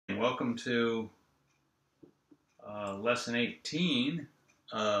welcome to lesson 18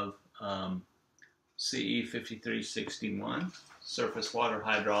 of CE 5361, Surface Water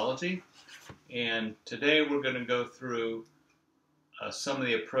Hydrology. And today we're going to go through some of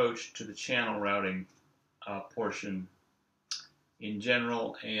the approach to the channel routing portion in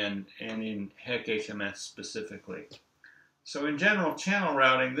general and in HEC-HMS specifically. So in general, channel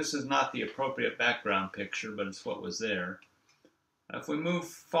routing, this is not the appropriate background picture, but it's what was there. If we move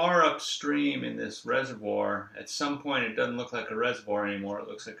far upstream in this reservoir, at some point it doesn't look like a reservoir anymore, it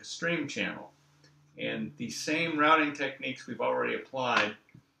looks like a stream channel. And the same routing techniques we've already applied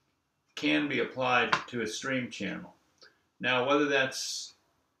can be applied to a stream channel. Now, whether that's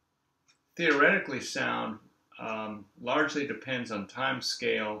theoretically sound largely depends on time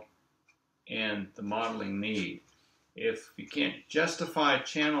scale and the modeling need. If you can't justify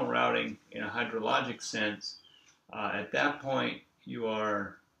channel routing in a hydrologic sense, at that point you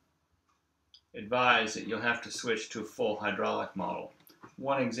are advised that you'll have to switch to a full hydraulic model.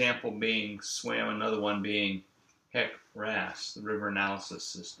 One example being SWAM, another one being HEC-RAS, the River Analysis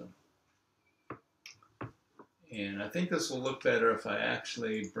System. And I think this will look better if I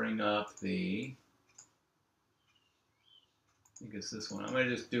actually bring up the, I think it's this one. I'm going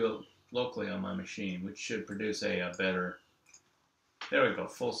to just do it locally on my machine, which should produce a better, there we go,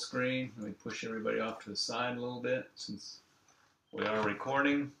 full screen. Let me push everybody off to the side a little bit since we are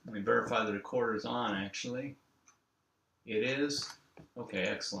recording. Let me verify the recorder is on, actually. It is. Okay,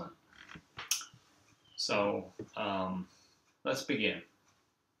 excellent. So let's begin.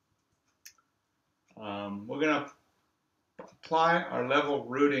 We're going to apply our level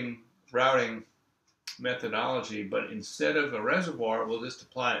routing methodology, but instead of a reservoir, we'll just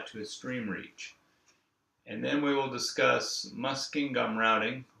apply it to a stream reach. And then we will discuss Muskingum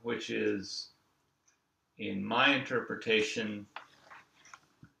routing, which is, in my interpretation,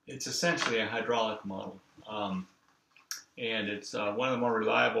 it's essentially a hydraulic model. And it's one of the more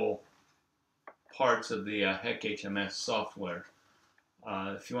reliable parts of the HEC-HMS software.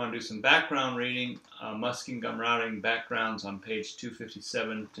 If you want to do some background reading, Muskingum routing backgrounds on page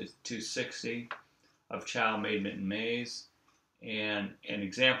 257 to 260 of Chow, Maidment, and Mays. And an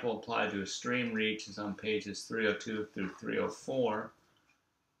example applied to a stream reach is on pages 302 through 304.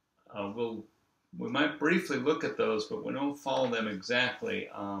 We might briefly look at those, but we don't follow them exactly.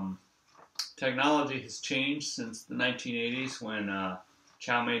 Technology has changed since the 1980s when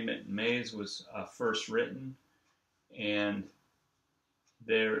Chow, Maidment, and Mays was first written, and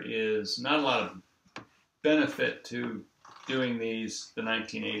there is not a lot of benefit to doing these the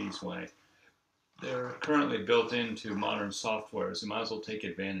 1980s way. They're currently built into modern software, so you might as well take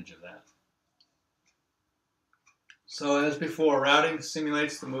advantage of that. So as before, routing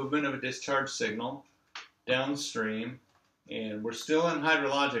simulates the movement of a discharge signal downstream, and we're still in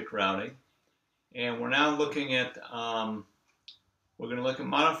hydrologic routing, and we're now looking at, we're going to look at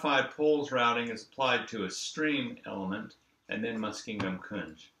modified poles routing as applied to a stream element, and then Muskingum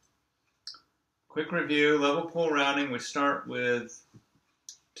Kunj. Quick review, level pole routing, we start with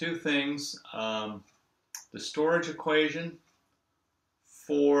two things. The storage equation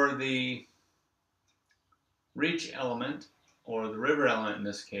for the reach element, or the river element in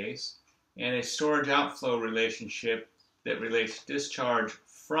this case, and a storage outflow relationship that relates discharge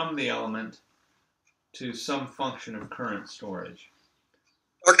from the element to some function of current storage.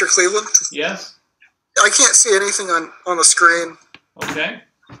 Dr. Cleveland? Yes? I can't see anything on the screen. Okay.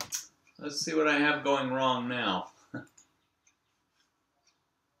 Let's see what I have going wrong now.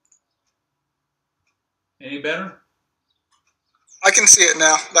 Any better? I can see it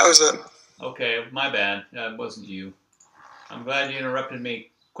now. That was it. Okay, my bad. It wasn't you. I'm glad you interrupted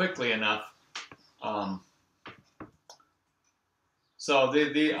me quickly enough. So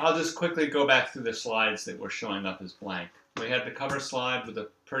I'll just quickly go back through the slides that were showing up as blank. We had the cover slide with a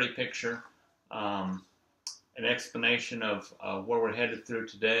pretty picture, an explanation of where we're headed through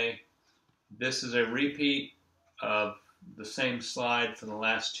today. This is a repeat of the same slide from the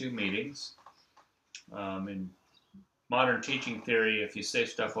last two meetings. In modern teaching theory, if you say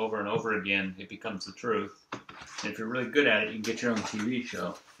stuff over and over again, it becomes the truth. And if you're really good at it, you can get your own TV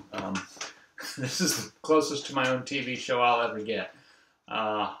show. This is the closest to my own TV show I'll ever get.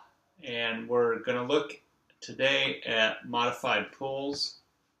 And we're going to look today at modified pools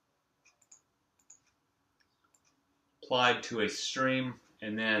applied to a stream,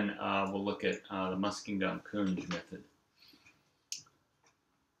 and then we'll look at the Muskingum Kunj method.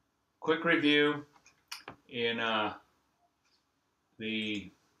 Quick review. In the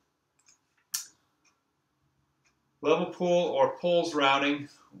level pool or poles routing,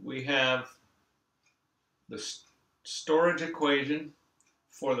 we have the storage equation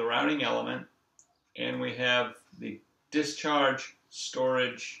for the routing element, and we have the discharge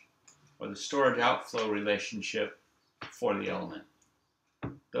storage or the storage outflow relationship for the element.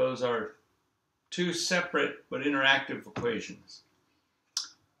 Those are two separate but interactive equations.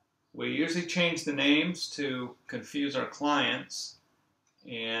 We usually change the names to confuse our clients,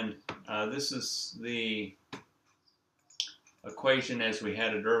 and this is the equation as we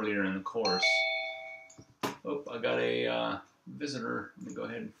had it earlier in the course. Oh, I got a visitor. Let me go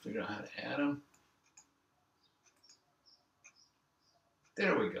ahead and figure out how to add them.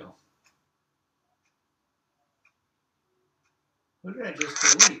 There we go. What did I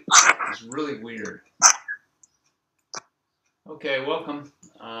just delete? It's really weird. Okay, welcome.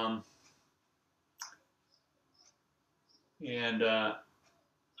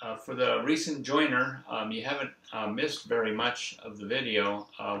 For the recent joiner, you haven't missed very much of the video.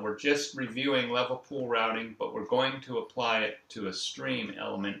 We're just reviewing level pool routing, but we're going to apply it to a stream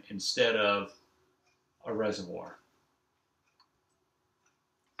element instead of a reservoir.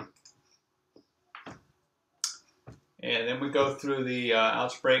 And then we go through the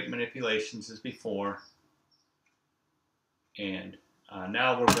algebraic manipulations as before. And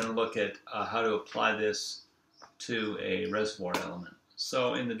now we're going to look at how to apply this to a reservoir element.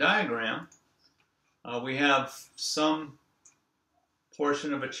 So in the diagram, we have some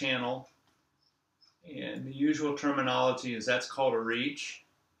portion of a channel, and the usual terminology is that's called a reach.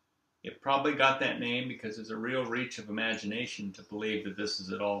 It probably got that name because it's a real reach of imagination to believe that this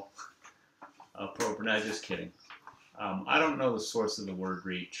is at all appropriate. No, just kidding. I don't know the source of the word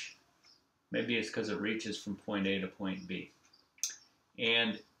reach. Maybe it's because it reaches from point A to point B.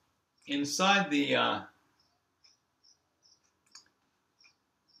 And inside the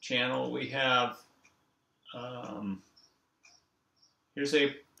channel, we have, here's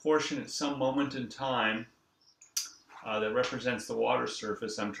a portion at some moment in time that represents the water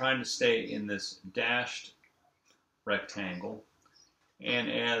surface. I'm trying to stay in this dashed rectangle.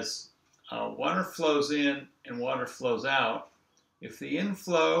 And as water flows in and water flows out, if the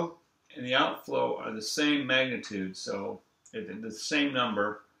inflow and the outflow are the same magnitude, so the same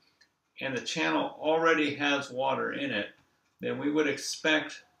number, and the channel already has water in it, then we would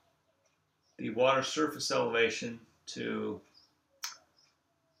expect the water surface elevation to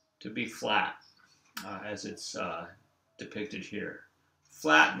be flat, as it's depicted here.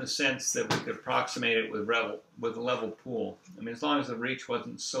 Flat in the sense that we could approximate it with a level pool. I mean, as long as the reach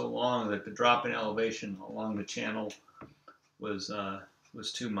wasn't so long that the drop in elevation along the channel was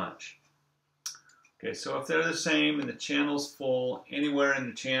too much. Okay, so if they're the same and the channel's full, anywhere in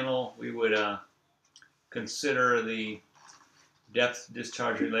the channel, we would consider the depth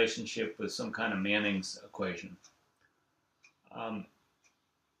discharge relationship with some kind of Manning's equation.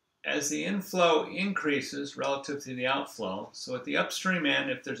 As the inflow increases relative to the outflow, so at the upstream end,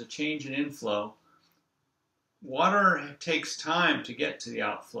 if there's a change in inflow, water takes time to get to the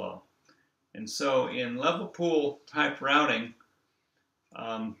outflow. And so in level pool type routing,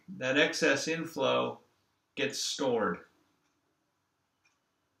 that excess inflow gets stored.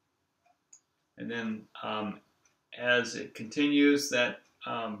 And then as it continues, that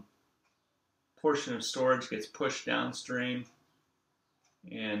portion of storage gets pushed downstream.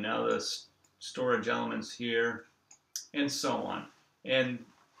 And now the storage elements here, and so on. And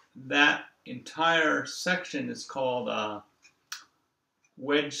that entire section is called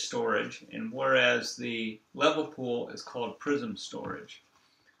wedge storage, and whereas the level pool is called prism storage.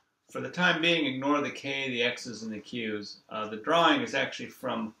 For the time being, ignore the K, the X's, and the Q's. The drawing is actually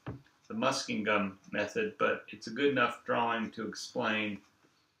from the Muskingum method, but it's a good enough drawing to explain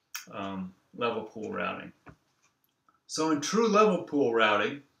level pool routing. So in true level pool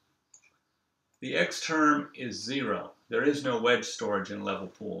routing, the X term is 0. There is no wedge storage in level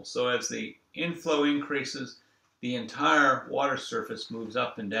pool. So as the inflow increases, the entire water surface moves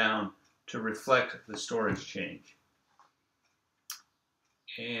up and down to reflect the storage change.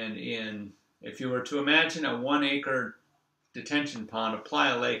 And if you were to imagine a 1-acre detention pond, apply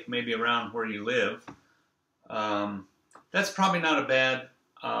a lake maybe around where you live, that's probably not a bad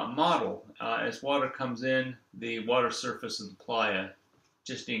model. As water comes in, the water surface of the playa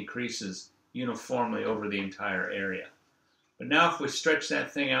just increases uniformly over the entire area. But now if we stretch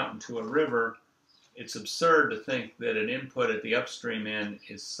that thing out into a river, it's absurd to think that an input at the upstream end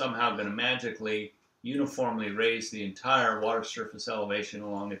is somehow going to magically uniformly raise the entire water surface elevation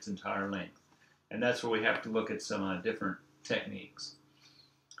along its entire length. And that's where we have to look at some different techniques.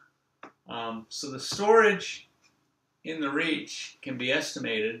 So the storage in the reach can be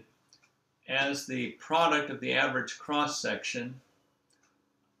estimated as the product of the average cross-section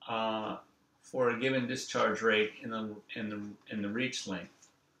for a given discharge rate in the reach length.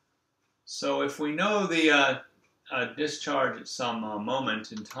 So if we know the discharge at some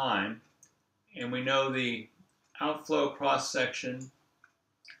moment in time, and we know the outflow cross-section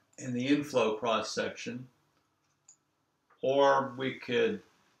and the inflow cross-section, or we could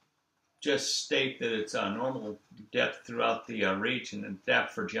just state that it's a normal depth throughout the reach and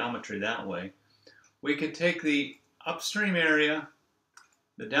adapt for geometry that way. We could take the upstream area,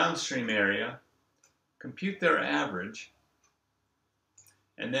 the downstream area, compute their average,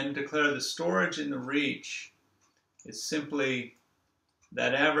 and then declare the storage in the reach is simply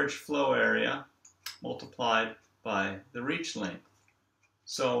that average flow area multiplied by the reach length.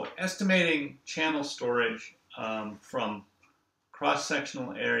 So estimating channel storage from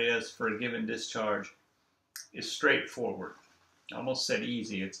cross-sectional areas for a given discharge is straightforward. I almost said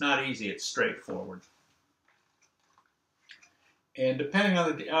easy. It's not easy, it's straightforward. And depending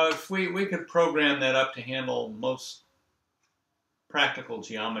on the, if we could program that up to handle most practical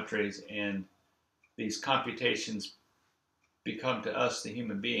geometries, and these computations become to us, the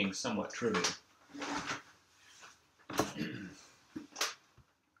human beings, somewhat trivial.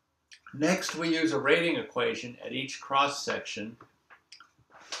 Next, we use a rating equation at each cross-section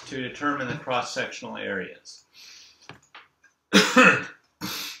to determine the cross-sectional areas.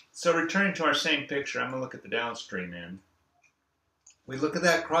 So returning to our same picture, I'm going to look at the downstream end. We look at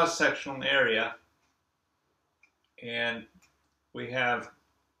that cross-sectional area, and we have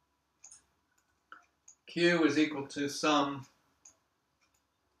Q is equal to some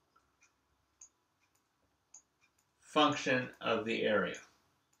function of the area.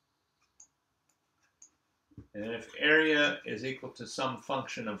 And if area is equal to some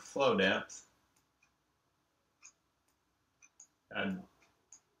function of flow depth,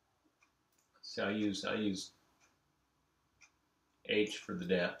 so I'll use H for the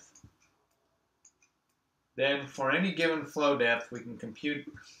depth. Then for any given flow depth, we can compute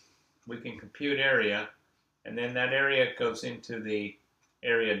area, and then that area goes into the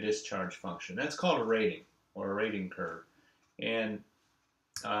area discharge function. That's called a rating, or a rating curve. And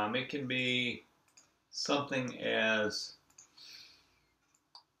it can be something as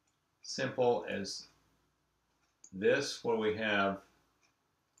simple as this, where we have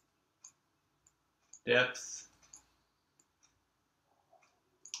depth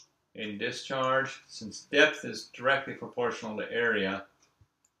in discharge. Since depth is directly proportional to area,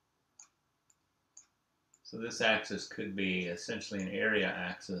 so this axis could be essentially an area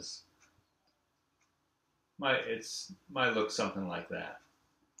axis. It might look something like that.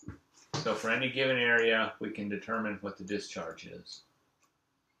 So for any given area, we can determine what the discharge is.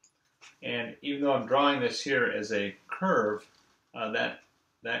 And even though I'm drawing this here as a curve,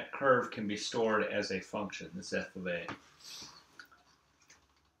 that curve can be stored as a function, this f of a.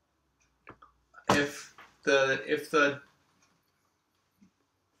 If the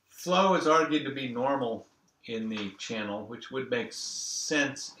flow is argued to be normal in the channel, which would make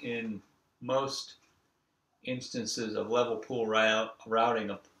sense in most instances of level pool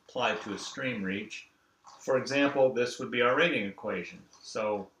routing applied to a stream reach. For example, this would be our rating equation.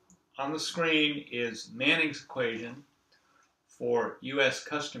 So on the screen is Manning's equation for US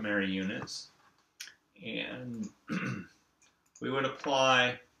customary units, and we would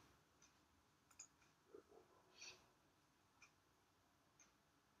apply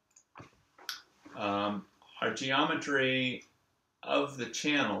our geometry of the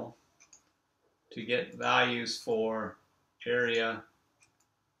channel to get values for area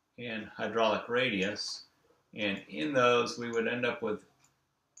and hydraulic radius, and in those we would end up with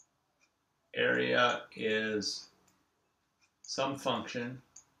area is some function,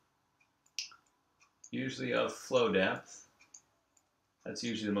 usually of flow depth. That's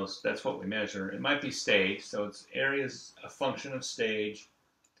usually that's what we measure. It might be stage, so it's area is a function of stage,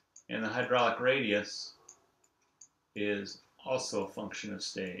 and the hydraulic radius is also a function of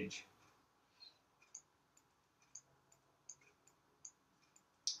stage.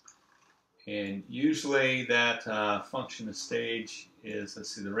 And usually that function of stage is,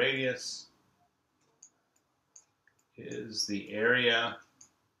 let's see, the radius is the area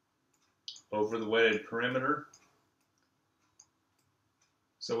over the wetted perimeter.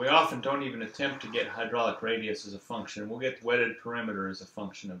 So we often don't even attempt to get hydraulic radius as a function. We'll get wetted perimeter as a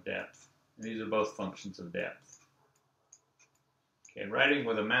function of depth. And these are both functions of depth. Okay, writing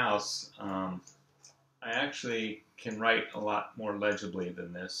with a mouse, I actually can write a lot more legibly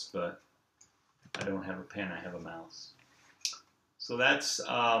than this, but I don't have a pen, I have a mouse. So that's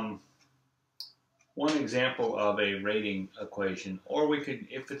one example of a rating equation. Or we could,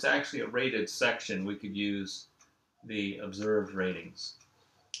 if it's actually a rated section, we could use the observed ratings.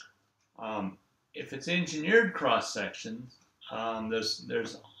 If it's engineered cross-sections,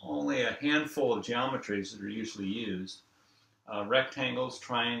 there's only a handful of geometries that are usually used: rectangles,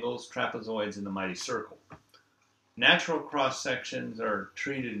 triangles, trapezoids, and the mighty circle. Natural cross-sections are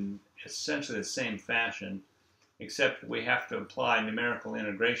treated in essentially the same fashion, except we have to apply numerical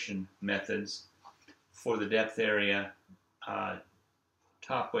integration methods for the depth area,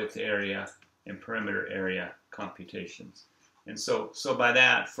 top width area, and perimeter area computations. And so by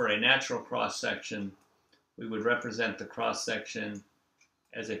that, for a natural cross-section, we would represent the cross-section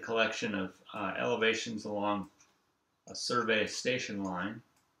as a collection of elevations along a survey station line.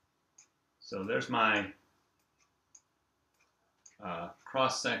 So there's my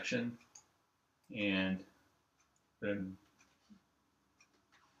cross-section, and then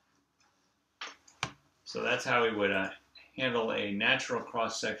so that's how we would handle a natural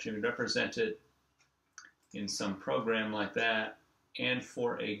cross-section. We represent it in some program like that, and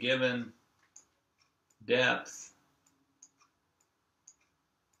for a given depth,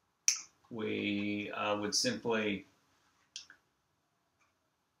 we would simply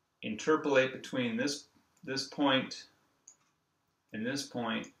interpolate between this point and this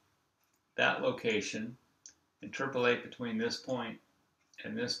point, that location, interpolate between this point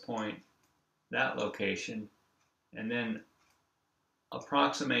and this point, that location, and then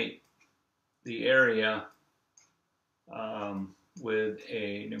approximate the area with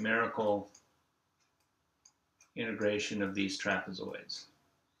a numerical integration of these trapezoids.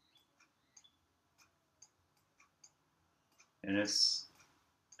 And it's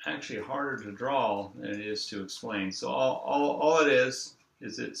actually harder to draw than it is to explain. So all it is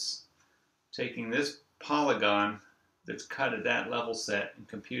it's taking this polygon that's cut at that level set and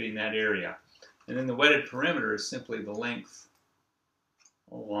computing that area. And then the wetted perimeter is simply the length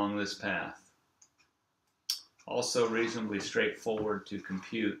along this path. Also reasonably straightforward to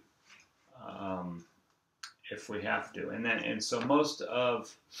compute if we have to. And so most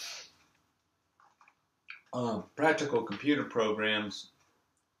of practical computer programs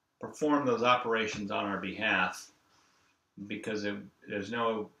perform those operations on our behalf, because there's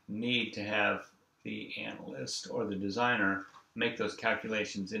no need to have the analyst or the designer make those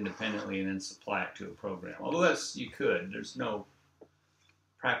calculations independently and then supply it to a program. Although you could, there's no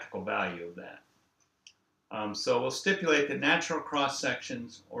practical value of that. So we'll stipulate that natural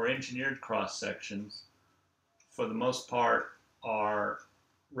cross-sections or engineered cross-sections, for the most part, are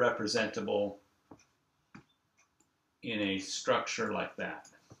representable in a structure like that.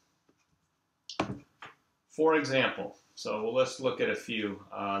 For example, so let's look at a few.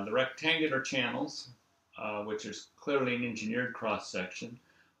 The rectangular channels, which is clearly an engineered cross-section,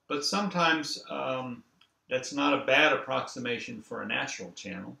 but sometimes that's not a bad approximation for a natural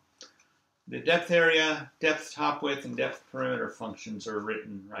channel. The depth area, depth top width, and depth perimeter functions are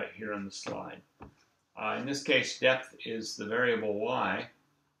written right here on the slide. In this case, depth is the variable y,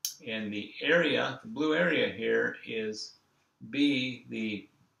 and the area, the blue area here, is b, the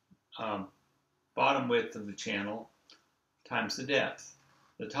bottom width of the channel, times the depth.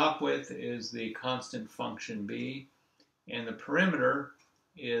 The top width is the constant function b, and the perimeter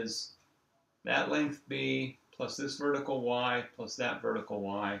is that length b plus this vertical y plus that vertical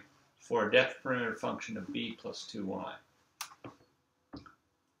y, for a depth perimeter function of b plus 2y.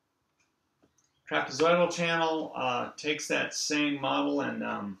 Trapezoidal channel takes that same model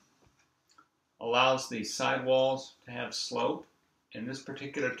and allows the sidewalls to have slope. In this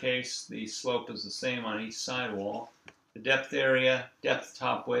particular case, the slope is the same on each sidewall. The depth area, depth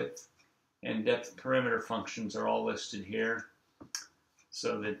top width, and depth perimeter functions are all listed here.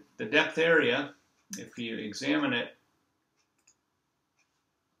 So the depth area, if you examine it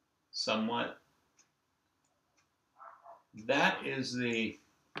somewhat, that is the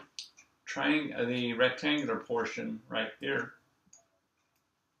rectangular portion right there,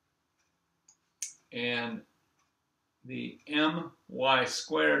 and the my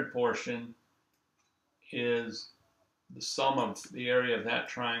squared portion is the sum of the area of that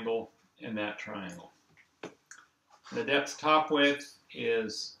triangle and that triangle. The depth top width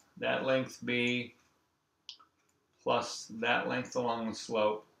is that length b plus that length along the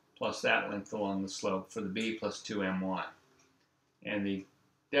slope plus that length along the slope for the b plus 2my. And the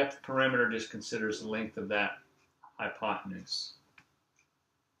depth perimeter just considers the length of that hypotenuse.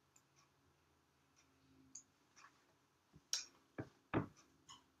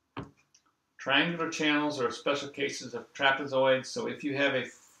 Triangular channels are special cases of trapezoids. So if you have a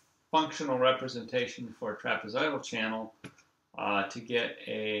functional representation for a trapezoidal channel, to get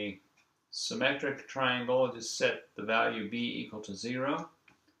a symmetric triangle, just set the value b equal to 0.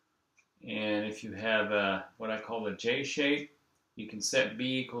 And if you have what I call a J shape, you can set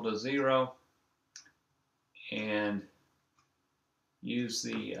b equal to 0 and use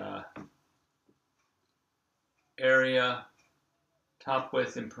the area, top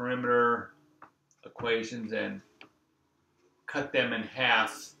width, and perimeter equations and cut them in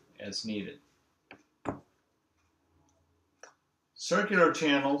half as needed. Circular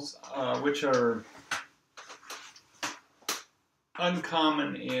channels, which are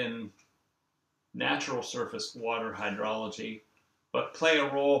uncommon in natural surface water hydrology, but play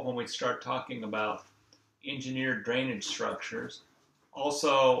a role when we start talking about engineered drainage structures.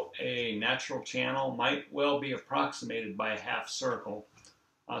 Also, a natural channel might well be approximated by a half circle.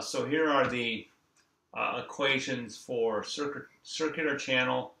 So here are the equations for circular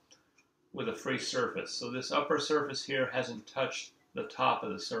channel with a free surface. So this upper surface here hasn't touched the top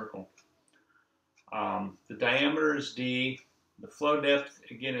of the circle. The diameter is d. The flow depth,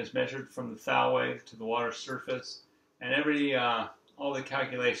 again, is measured from the foul wave to the water surface. And all the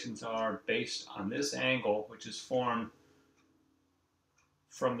calculations are based on this angle, which is formed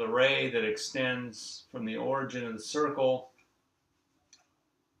from the ray that extends from the origin of the circle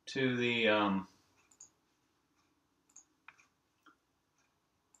to the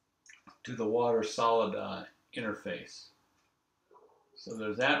water solid interface. So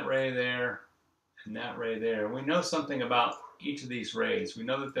there's that ray there and that ray there. We know something about each of these rays. We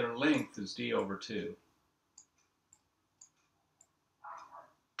know that their length is d over 2.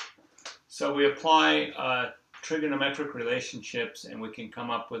 So we apply trigonometric relationships and we can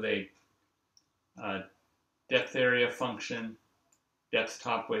come up with a depth area function, depth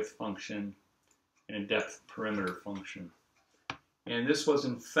top width function, and a depth perimeter function. And this was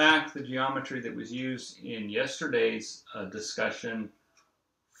in fact the geometry that was used in yesterday's discussion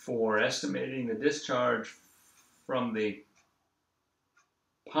for estimating the discharge from the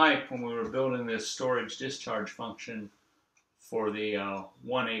pipe when we were building this storage discharge function for the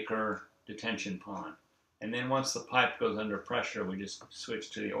 1 acre detention pond. And then once the pipe goes under pressure, we just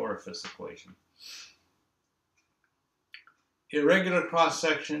switch to the orifice equation. Irregular cross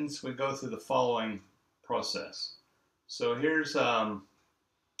sections, we go through the following process. So here's the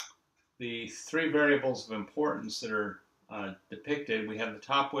 3 variables of importance that are depicted. We have the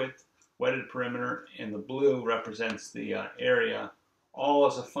top width, wetted perimeter, and the blue represents the area, all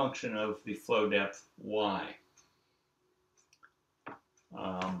as a function of the flow depth y.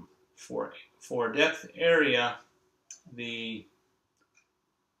 For depth area, the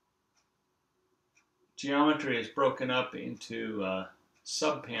geometry is broken up into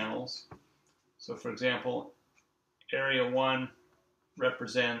subpanels. So for example, area 1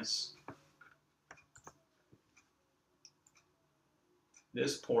 represents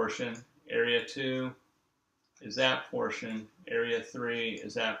this portion, area 2 is that portion, area 3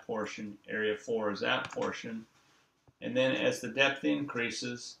 is that portion, area 4 is that portion. And then as the depth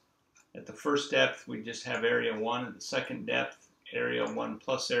increases, at the first depth we just have area 1, at the second depth area 1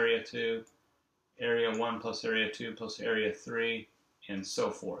 plus area 2, area 1 plus area 2 plus area 3, and so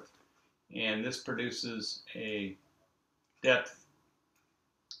forth. And this produces a depth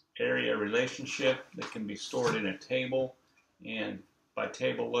area relationship that can be stored in a table, and by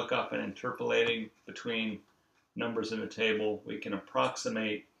table lookup and interpolating between numbers in the table, we can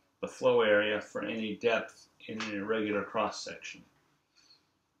approximate the flow area for any depth in an irregular cross section.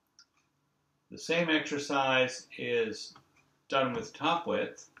 The same exercise is done with top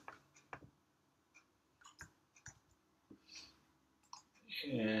width.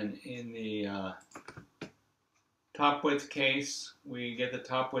 And in the top width case, we get the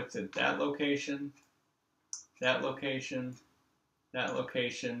top width at that location, that location, that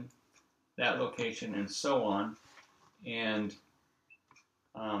location, that location, and so on. And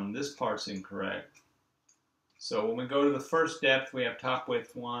this part's incorrect. So when we go to the first depth, we have top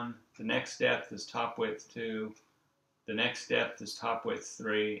width 1. The next depth is top width 2. The next depth is top width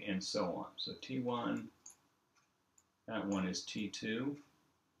 3, and so on. So T1, that one is T2.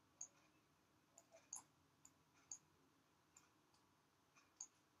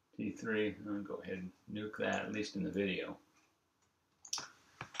 T3, I'm going to go ahead and nuke that, at least in the video.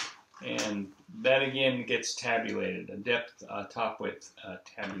 And that again gets tabulated, a depth top width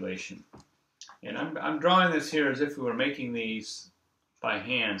tabulation. And I'm drawing this here as if we were making these by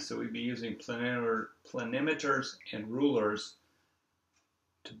hand, so we'd be using planimeters and rulers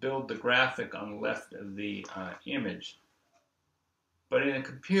to build the graphic on the left of the image. But in a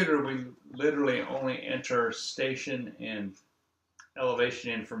computer, we literally only enter station and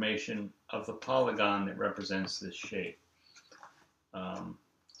elevation information of the polygon that represents this shape.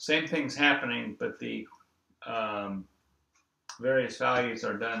 Same thing's happening, but the various values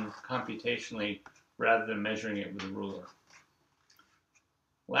are done computationally rather than measuring it with a ruler.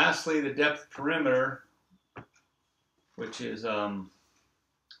 Lastly, the depth perimeter which is a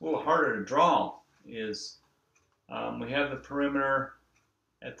little harder to draw, is we have the perimeter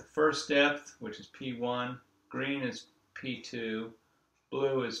at the first depth, which is P1, green is P2,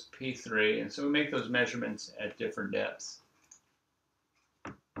 blue is P3, and so we make those measurements at different depths.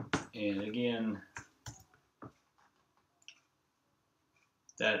 And again,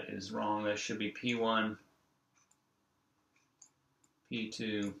 that is wrong. That should be P1,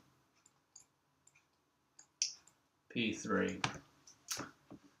 P2, P3.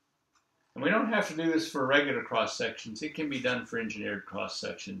 And we don't have to do this for regular cross sections. It can be done for engineered cross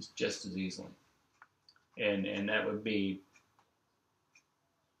sections just as easily. And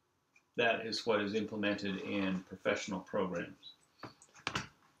that is what is implemented in professional programs.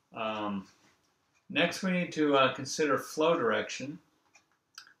 Next, we need to consider flow direction.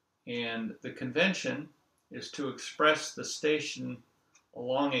 And the convention is to express the station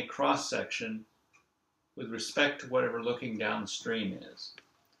along a cross section with respect to whatever looking downstream is.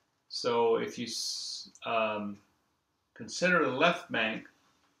 So if you consider the left bank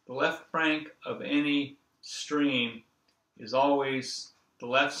of any stream is always the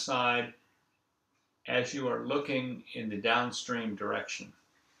left side as you are looking in the downstream direction.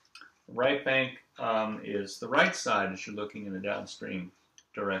 The right bank is the right side as you're looking in the downstream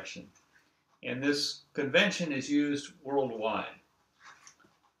direction. And this convention is used worldwide.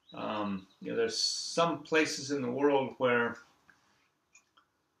 There's some places in the world where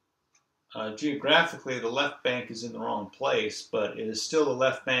geographically the left bank is in the wrong place, but it is still the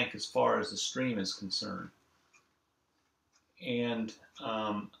left bank as far as the stream is concerned. And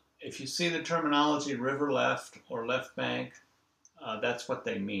if you see the terminology river left or left bank, that's what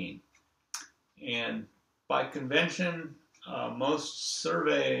they mean. And by convention, most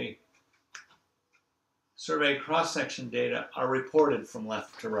survey cross-section data are reported from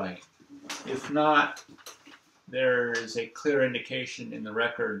left to right. If not, there is a clear indication in the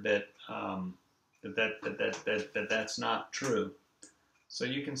record that that's not true. So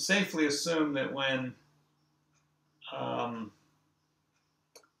you can safely assume that when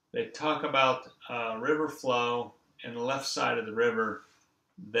they talk about river flow and the left side of the river,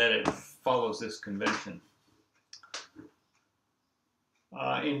 that it follows this convention.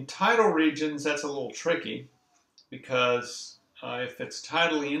 In tidal regions, that's a little tricky because if it's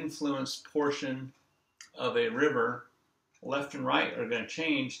tidally influenced portion of a river, left and right are going to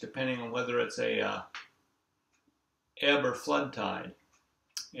change depending on whether it's a ebb or flood tide.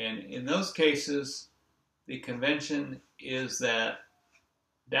 And in those cases, the convention is that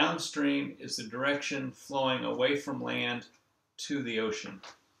downstream is the direction flowing away from land to the ocean.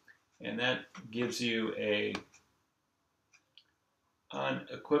 And that gives you a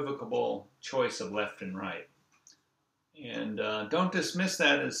unequivocal choice of left and right. And don't dismiss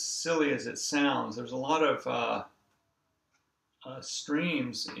that as silly as it sounds. There's a lot of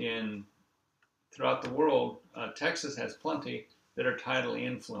streams throughout the world. Texas has plenty that are tidally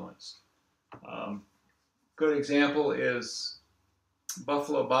influenced. Good example is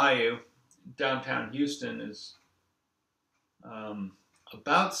Buffalo Bayou. Downtown Houston is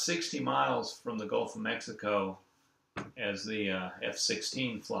about 60 miles from the Gulf of Mexico as the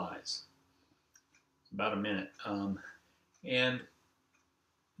F-16 flies. About a minute. And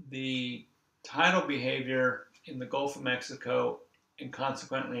the tidal behavior in the Gulf of Mexico and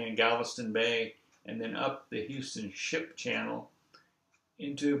consequently in Galveston Bay and then up the Houston Ship Channel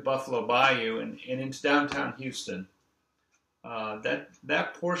into Buffalo Bayou and into downtown Houston,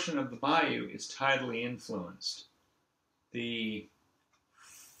 that portion of the bayou is tidally influenced. The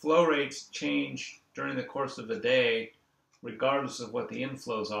flow rates change during the course of the day regardless of what the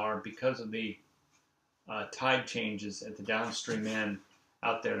inflows are because of the tide changes at the downstream end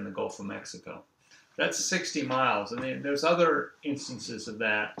out there in the Gulf of Mexico. That's 60 miles, and there's other instances of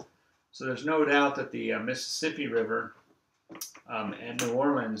that. So there's no doubt that the Mississippi River at New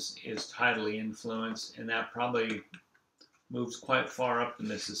Orleans is tidally influenced, and that probably moves quite far up the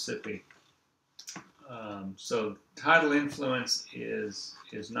Mississippi. So tidal influence is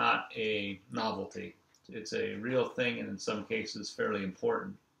not a novelty. It's a real thing, and in some cases fairly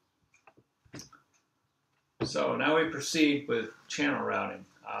important. So now we proceed with channel routing.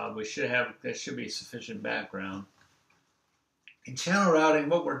 There should be sufficient background. In channel routing,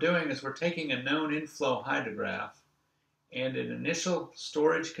 what we're doing is we're taking a known inflow hydrograph and an initial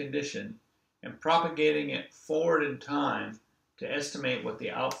storage condition and propagating it forward in time to estimate what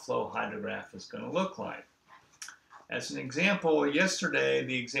the outflow hydrograph is going to look like. As an example, yesterday,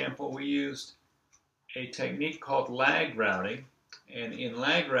 we used a technique called lag routing. And in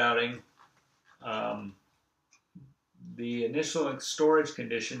lag routing, the initial storage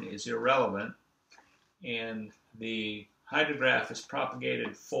condition is irrelevant, and the hydrograph is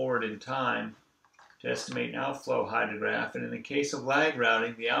propagated forward in time to estimate an outflow hydrograph. And in the case of lag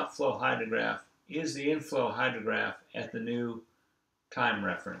routing, the outflow hydrograph is the inflow hydrograph at the new time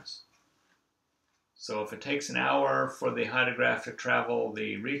reference. So if it takes an hour for the hydrograph to travel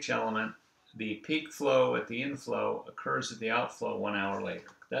the reach element, the peak flow at the inflow occurs at the outflow 1 hour later.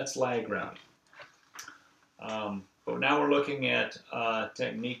 That's lag routing. But now we're looking at a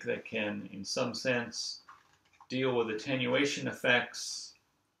technique that can, in some sense, deal with attenuation effects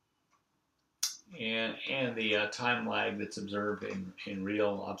and the time lag that's observed in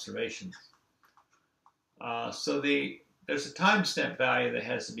real observations. So there's a time step value that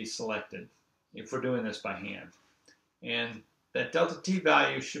has to be selected if we're doing this by hand. And that delta t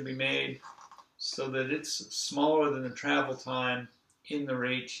value should be made so that it's smaller than the travel time in the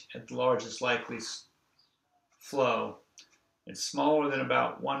reach at the largest likely flow. It's smaller than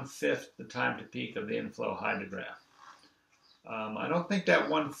about 1/5 the time to peak of the inflow hydrograph. I don't think that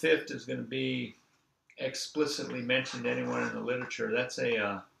 1/5 is going to be explicitly mentioned anywhere in the literature. That's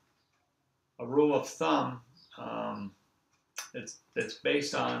a rule of thumb that's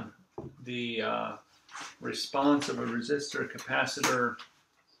based on the response of a resistor, capacitor,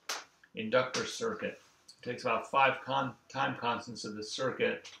 inductor circuit. It takes about 5 time constants of the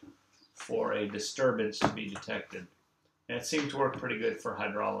circuit for a disturbance to be detected. And it seemed to work pretty good for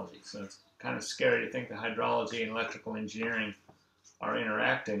hydrology. So it's kind of scary to think that hydrology and electrical engineering are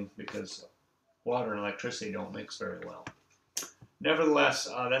interacting because water and electricity don't mix very well. Nevertheless,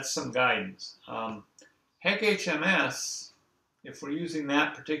 that's some guidance. HEC-HMS, if we're using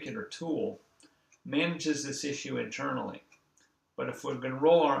that particular tool, manages this issue internally. But if we're going to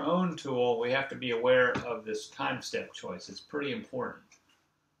roll our own tool, we have to be aware of this time step choice. It's pretty important.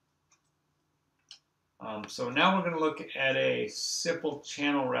 So now we're going to look at a simple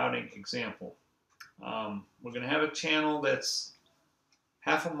channel routing example. We're going to have a channel that's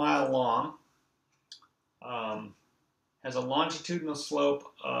 1/2 mile long, has a longitudinal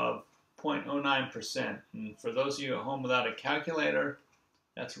slope of 0.09%. And for those of you at home without a calculator,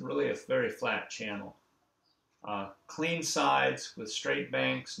 that's really a very flat channel. Clean sides with straight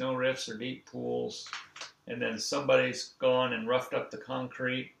banks, no rifts or deep pools, and then somebody's gone and roughed up the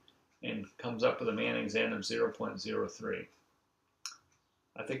concrete and comes up with a Manning's N of 0.03.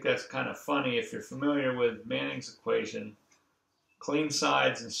 I think that's kind of funny. If you're familiar with Manning's equation, clean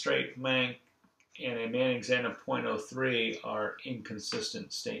sides and straight bank and a Manning's N of 0.03 are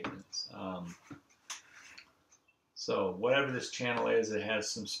inconsistent statements. So whatever this channel is, it has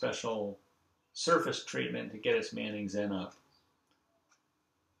some special surface treatment to get its Manning's N up.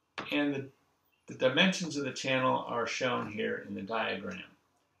 And the dimensions of the channel are shown here in the diagram.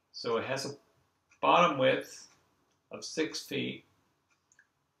 So it has a bottom width of 6 feet,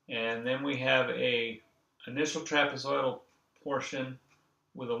 and then we have a initial trapezoidal portion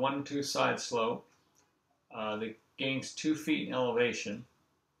with a 1-2 side slope that gains 2 feet in elevation.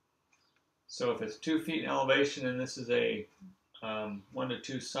 So if it's 2 feet in elevation and this is a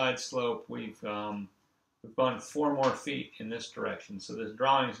 1-2 side slope, we've gone 4 more feet in this direction. So this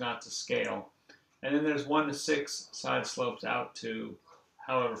drawing is not to scale. And then there's 1 to 6 side slopes out to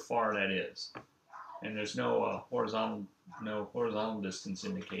however far that is. And there's no horizontal distance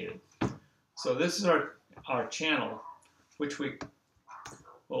indicated. So this is our channel, which we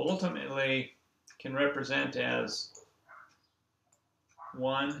will ultimately can represent as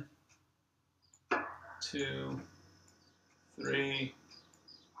 1, 2, 3,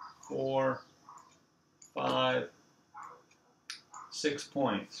 4, 5, 6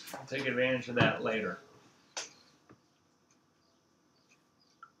 points. I'll take advantage of that later.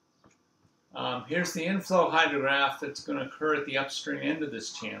 Here's the inflow hydrograph that's going to occur at the upstream end of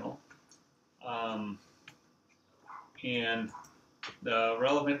this channel. And the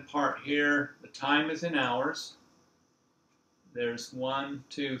relevant part here, the time is in hours. There's 1,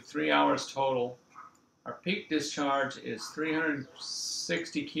 2, 3 hours total. Our peak discharge is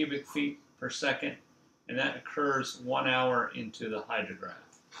 360 cubic feet per second, and that occurs 1 hour into the hydrograph.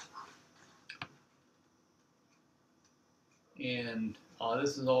 And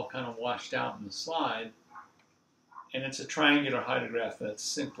this is all kind of washed out in the slide, and it's a triangular hydrograph that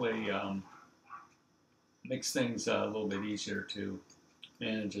simply makes things a little bit easier to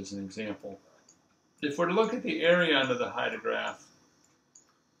manage as an example. If we're to look at the area under the hydrograph,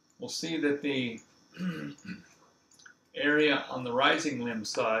 we'll see that the area on the rising limb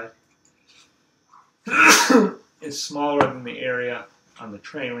side is smaller than the area on the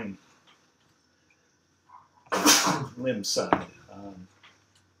trailing limb side.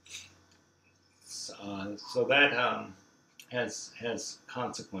 So that has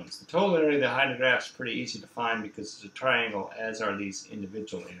consequence. The total area of the hydrograph is pretty easy to find because it's a triangle, as are these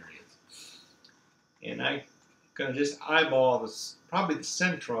individual areas. And I'm going to just eyeball this. Probably the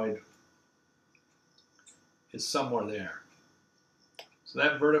centroid is somewhere there. So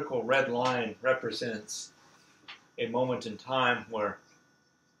that vertical red line represents a moment in time where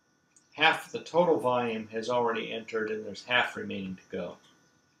half the total volume has already entered and there's half remaining to go.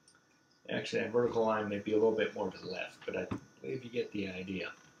 Actually, that vertical line may be a little bit more to the left, but I believe you get the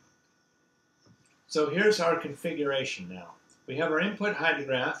idea. So here's our configuration now. We have our input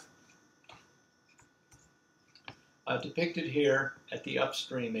hydrograph depicted here at the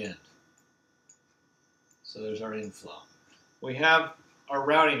upstream end. So there's our inflow. We have our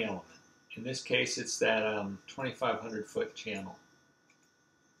routing element. In this case, it's that 2,500 foot channel.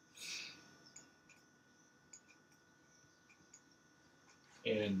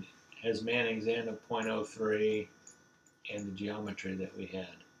 And has Manning's end of 0.03 and the geometry that we had.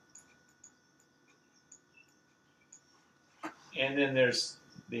 And then there's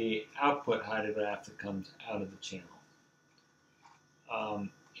the output hydrograph that comes out of the channel.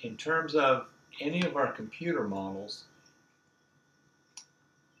 In terms of any of our computer models,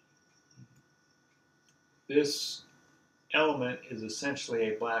 this element is essentially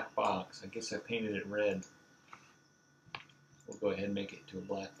a black box. I guess I painted it red. We'll go ahead and make it to a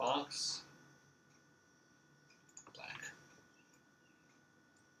black box. Black.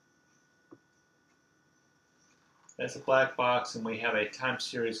 That's a black box, and we have a time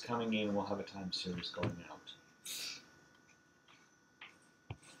series coming in, and we'll have a time series going out.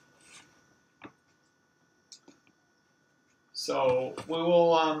 So we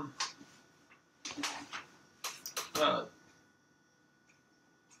will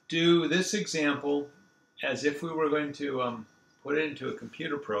do this example as if we were going to put it into a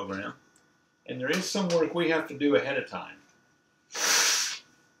computer program, and there is some work we have to do ahead of time.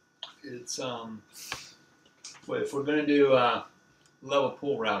 It's if we're going to do level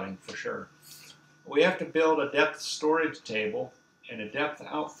pool routing for sure, we have to build a depth storage table and a depth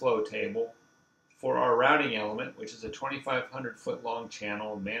outflow table for our routing element, which is a 2,500 foot long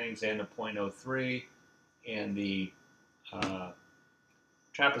channel, Manning's end of 0.03, and the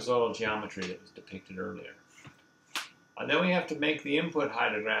trapezoidal geometry that was depicted earlier. Then we have to make the input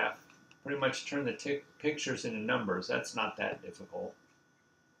hydrograph, pretty much turn the pictures into numbers. That's not that difficult.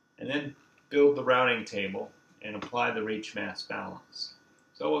 And then build the routing table and apply the reach mass balance.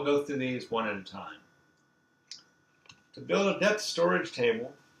 So we'll go through these one at a time. To build a depth storage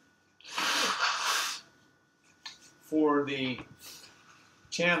table for the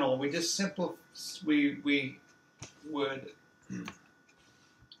channel, we just we would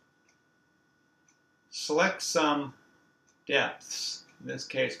select some depths, in this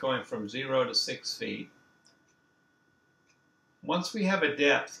case going from 0 to 6 feet. Once we have a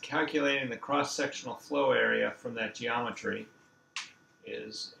depth, calculating the cross-sectional flow area from that geometry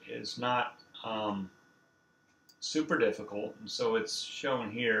is not super difficult, and so it's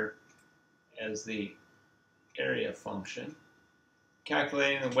shown here as the area function.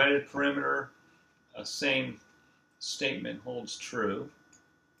 Calculating the wetted perimeter, same statement holds true.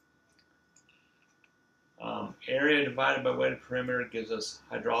 Area divided by wetted perimeter gives us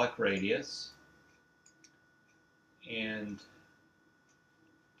hydraulic radius, and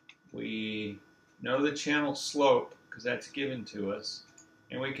we know the channel slope because that's given to us,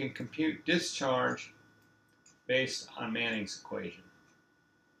 and we can compute discharge based on Manning's equation,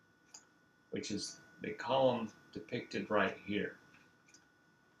 which is the column depicted right here.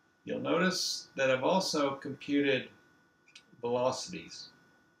 You'll notice that I've also computed velocities.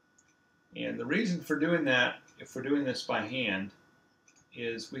 And the reason for doing that, if we're doing this by hand,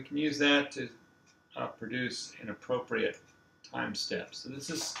 is we can use that to produce an appropriate time step. So this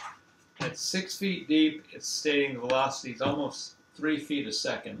is at 6 feet deep, it's stating the velocity is almost 3 feet a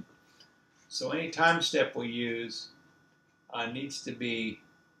second. So any time step we use needs to be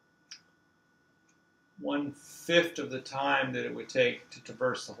 1/5 of the time that it would take to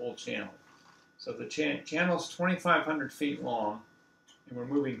traverse the whole channel. So the channel is 2,500 feet long, and we're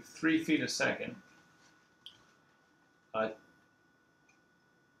moving 3 feet a second.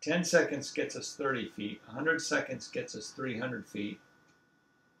 10 seconds gets us 30 feet. 100 seconds gets us 300 feet.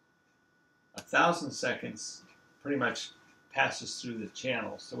 1,000 seconds pretty much passes through the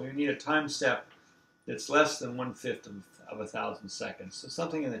channel. So we need a time step that's less than 1/5 of 1,000 seconds. So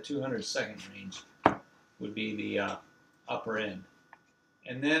something in the 200 second range would be the upper end.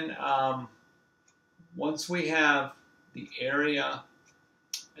 And then once we have the area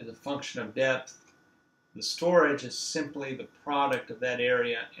as a function of depth, the storage is simply the product of that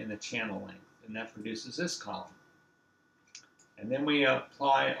area and the channel length, and that produces this column. And then we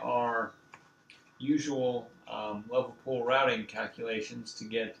apply our usual level pool routing calculations to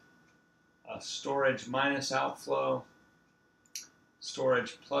get storage minus outflow,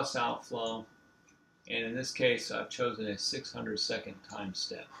 storage plus outflow, and in this case I've chosen a 600-second time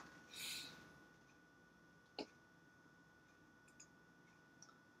step.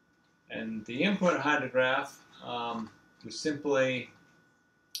 And the input hydrograph, we simply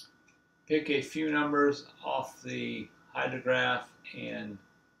pick a few numbers off the hydrograph and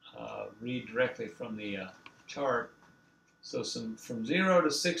read directly from the chart. So from 0 to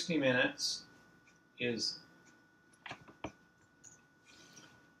 60 minutes is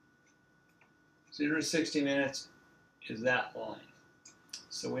 0 to 60 minutes is that line.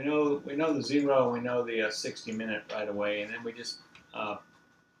 So we know the 0, we know the 60-minute right away, and then we just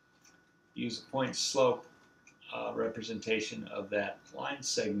use a point slope representation of that line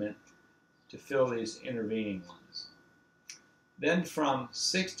segment to fill these intervening ones. Then from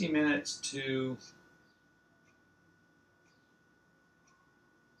 60 minutes to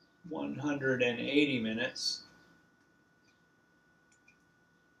 180 minutes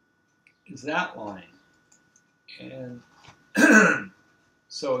is that line. And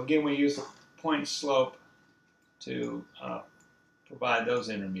so again, we use a point slope to provide those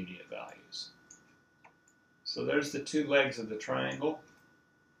intermediate values. So there's the two legs of the triangle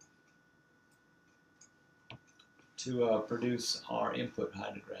to produce our input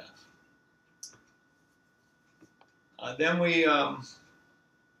hydrograph. Then we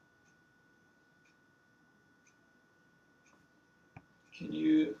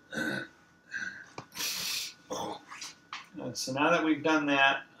so now that we've done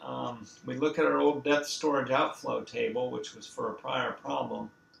that, we look at our old depth storage outflow table, which was for a prior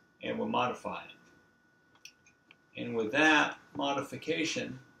problem, and we'll modify it. And with that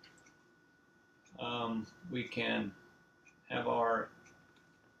modification, we can have our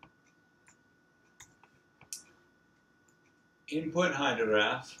input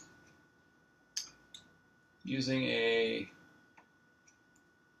hydrograph using a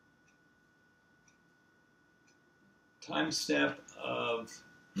time step of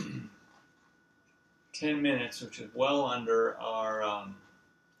 10 minutes, which is well under our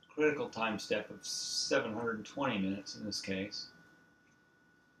critical time step of 720 minutes in this case.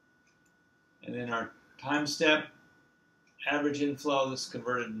 And then our time step, average inflow, this is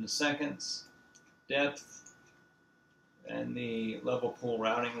converted into seconds, depth, and the level pool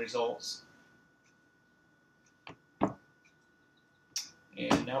routing results.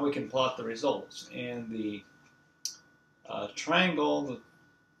 And now we can plot the results. And the triangle, the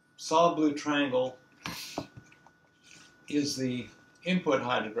solid blue triangle, is the input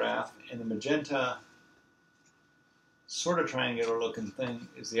hydrograph, and the magenta sort of triangular looking thing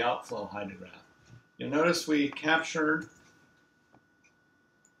is the outflow hydrograph. You'll notice we captured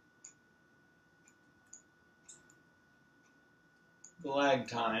the lag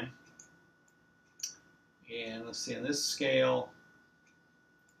time, and let's see, on this scale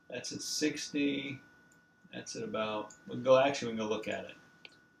that's at 60, that's at about, we can go look at it.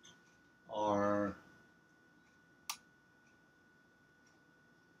 Our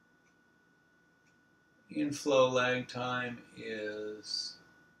inflow lag time is,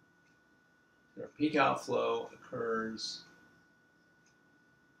 our peak outflow occurs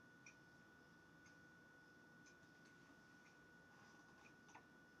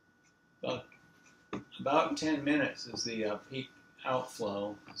about 10 minutes is the peak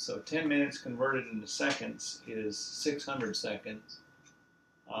outflow. So 10 minutes converted into seconds is 600 seconds.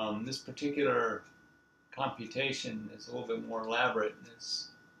 This particular computation is a little bit more elaborate. It's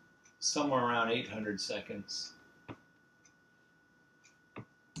somewhere around 800 seconds.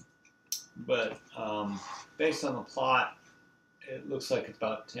 But based on the plot, it looks like it's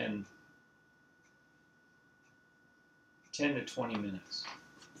about 10 to 20 minutes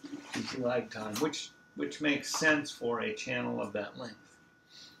is the lag time, which makes sense for a channel of that length.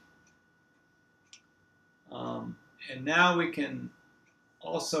 And now we can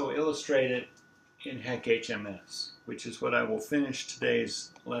also illustrate it in HEC-HMS, which is what I will finish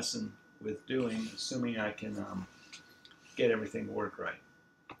today's lesson with doing, assuming I can get everything to work right.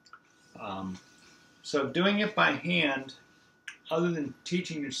 So doing it by hand, other than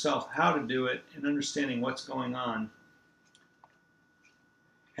teaching yourself how to do it and understanding what's going on,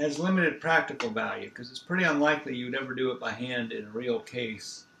 has limited practical value, because it's pretty unlikely you'd ever do it by hand in a real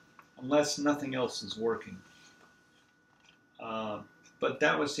case unless nothing else is working. But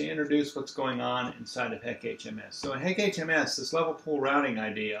that was to introduce what's going on inside of HEC-HMS. So in HEC-HMS, this level pool routing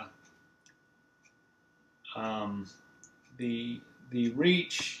idea, the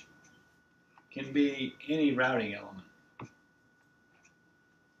reach can be any routing element.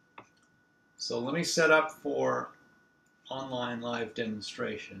 So let me set up for online live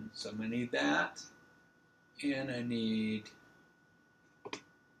demonstration. So I'm going to need that, and I need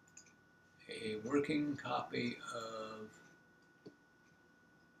a working copy of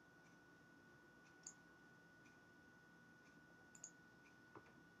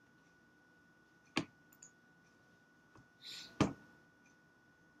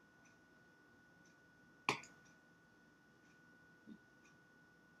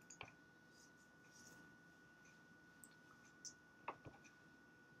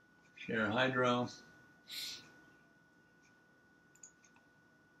Share Hydro.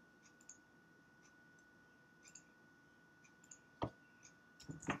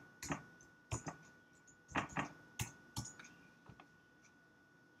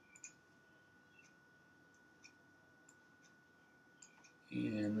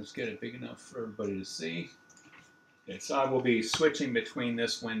 And let's get it big enough for everybody to see. Okay, so I will be switching between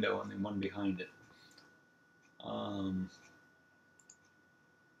this window and the one behind it.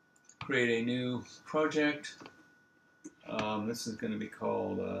 Create a new project. This is going to be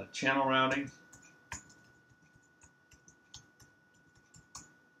called channel routing.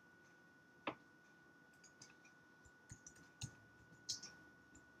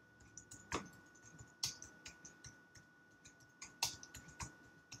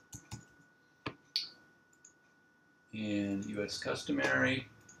 And US customary,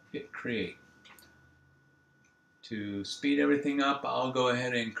 hit create. To speed everything up, I'll go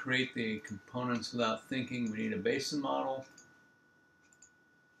ahead and create the components without thinking. We need a basin model.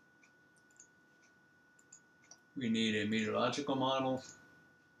 We need a meteorological model.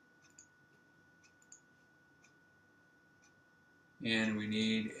 And we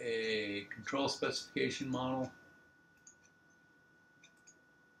need a control specification model.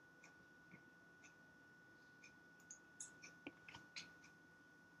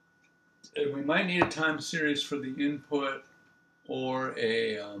 And we might need a time series for the input or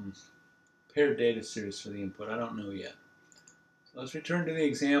a paired data series for the input. I don't know yet. So let's return to the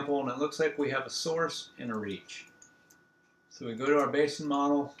example, and it looks like we have a source and a reach. So we go to our basin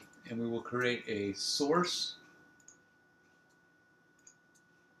model, and we will create a source,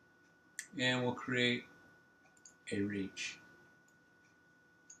 and we'll create a reach.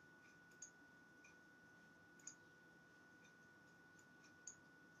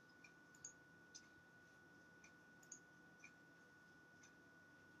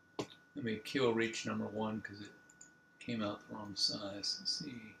 Let me kill reach number 1 because it came out the wrong size. Let's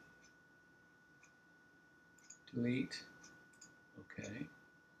see. Delete. Okay.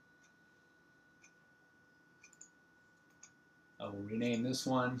 I will rename this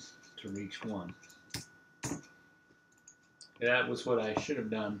one to reach 1. That was what I should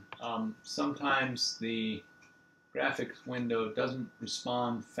have done. Sometimes the graphics window doesn't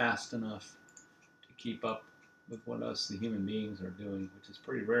respond fast enough to keep up with what us, the human beings, are doing, which is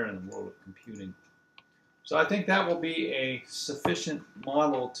pretty rare in the world of computing. So I think that will be a sufficient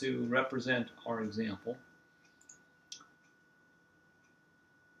model to represent our example.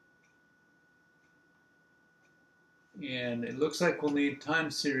 And it looks like we'll need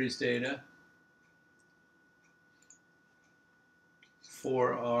time series data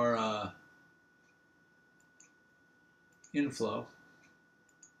for our inflow.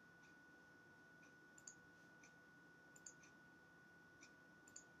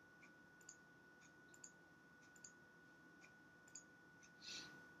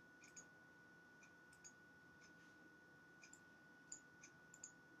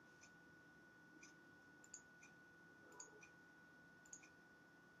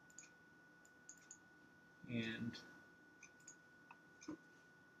 And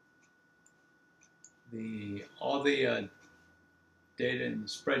all the data in the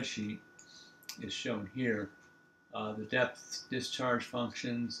spreadsheet is shown here. The depth discharge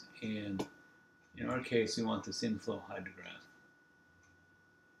functions, and in our case, we want this inflow hydrograph.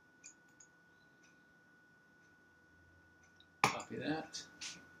 Copy that.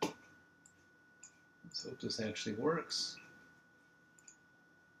 Let's hope this actually works.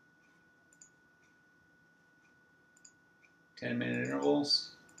 10-minute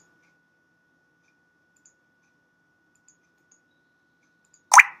intervals.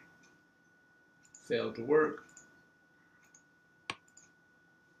 Failed to work.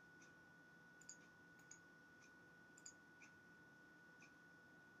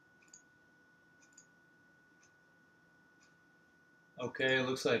 Okay, it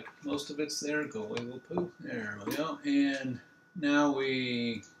looks like most of it's there. Go wiggle poo. There we go. And now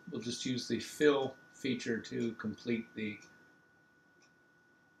we will just use the fill feature to complete the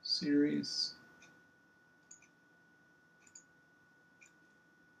series.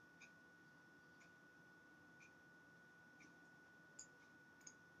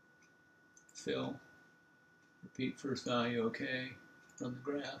 fill, repeat first value, okay, run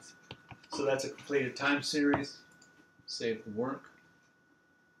the graph. So that's a completed time series. Save the work.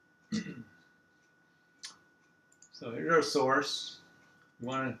 So here's our source. We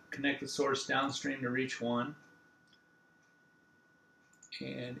want to connect the source downstream to reach 1.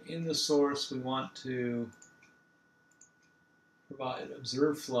 And in the source, we want to provide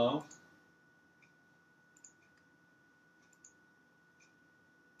observed flow.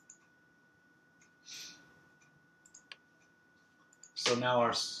 So now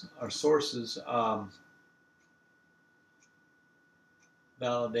our source is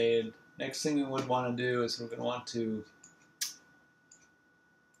validated. Next thing we would want to do is we're going to want to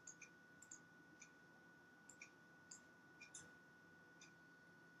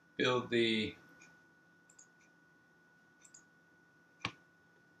build the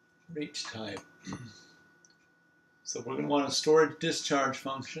reach type. So we're going to want a storage discharge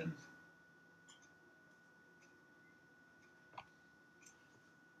function.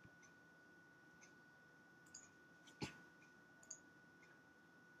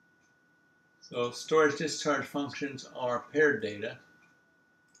 So storage discharge functions are paired data.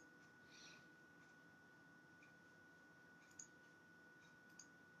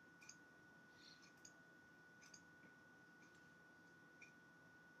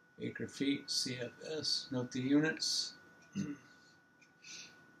 Acre feet, CFS, note the units.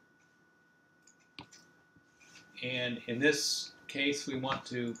 And in this case, we want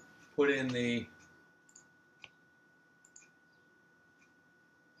to put in the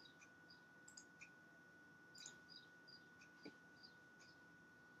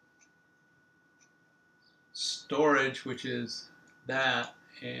storage, which is that,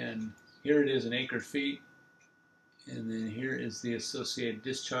 and here it is in acre feet, and then here is the associated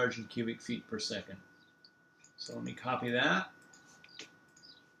discharge in cubic feet per second. So let me copy that.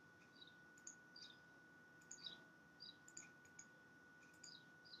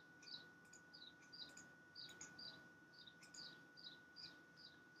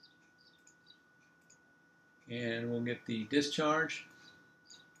 And we'll get the discharge.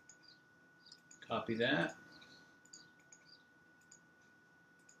 Copy that.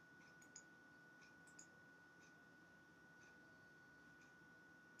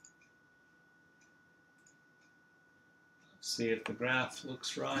 See if the graph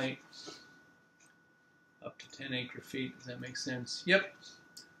looks right. Up to 10 acre feet, does that make sense? Yep.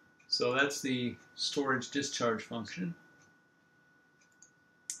 So that's the storage discharge function.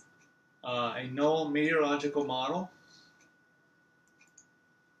 A null meteorological model.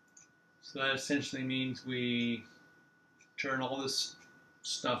 So that essentially means we turn all this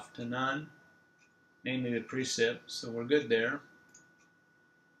stuff to none, namely the precip, so we're good there.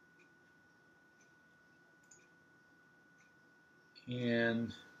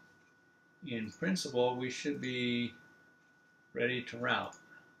 And in principle, we should be ready to route.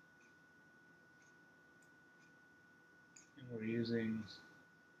 And we're using,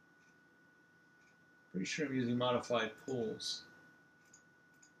 pretty sure I'm using modified pools.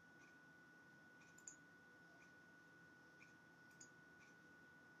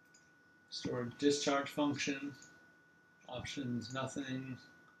 Storage discharge function, options, nothing.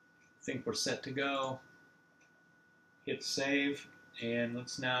 I think we're set to go. Hit save, and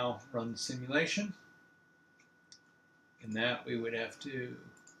let's now run the simulation. In that, we would have to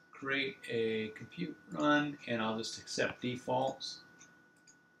create a compute run, and I'll just accept defaults.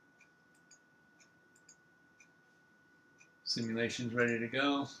 Simulation's ready to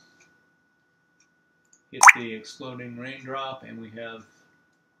go. Hit the exploding raindrop, and we have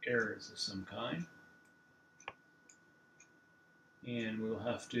errors of some kind. And we'll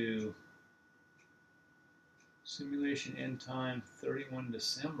have to simulation end time 31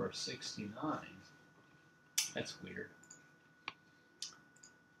 December 69. That's weird.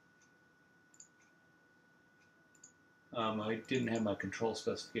 I didn't have my control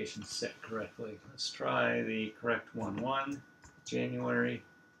specifications set correctly. Let's try the correct one. 1 January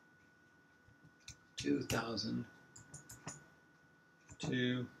 2000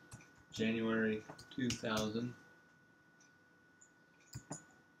 to January 2000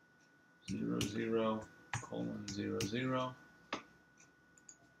 00:00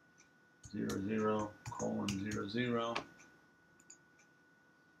 00:00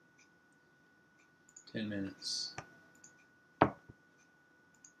 10 minutes.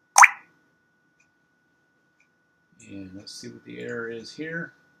 And let's see what the error is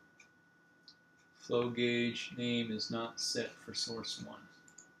here. Flow gauge name is not set for source 1.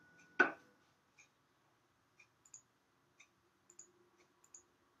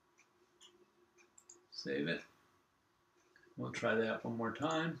 Save it. We'll try that one more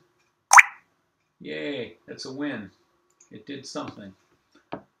time. Yay, that's a win. It did something.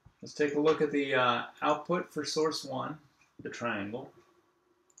 Let's take a look at the output for source 1, the triangle.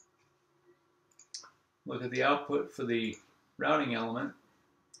 Look at the output for the routing element,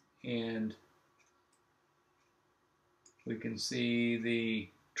 and we can see the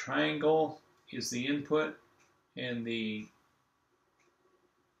triangle is the input and the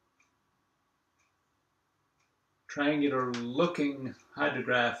triangular looking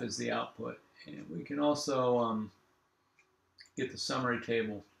hydrograph is the output. And we can also get the summary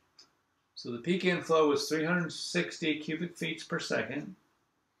table. So the peak inflow was 360 cubic feet per second,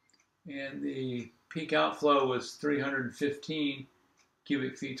 and the peak outflow was 315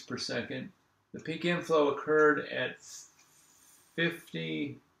 cubic feet per second. The peak inflow occurred at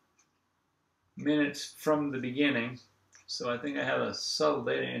 50 minutes from the beginning, so I think I have a subtle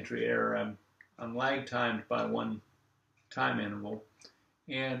data entry error. I'm lag timed by one time interval,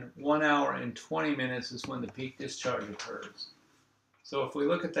 and 1 hour and 20 minutes is when the peak discharge occurs. So if we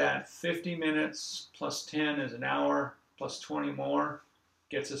look at that, 50 minutes plus 10 is an hour, plus 20 more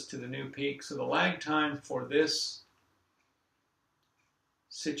gets us to the new peak. So the lag time for this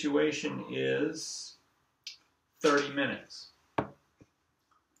situation is 30 minutes.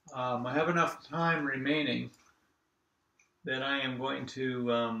 I have enough time remaining that I am going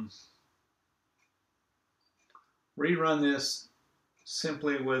to rerun this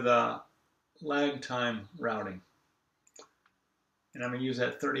simply with a lag time routing. And I'm going to use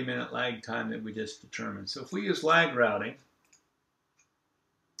that 30-minute lag time that we just determined. So if we use lag routing,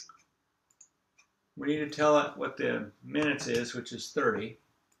 we need to tell it what the minutes is, which is 30,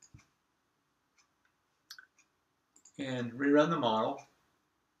 and rerun the model.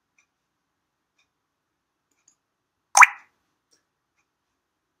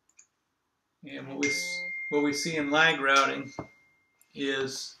 And what we see in lag routing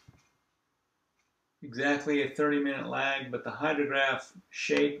is exactly a 30-minute lag, but the hydrograph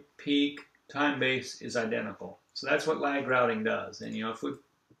shape, peak, time base is identical. So that's what lag routing does. And if we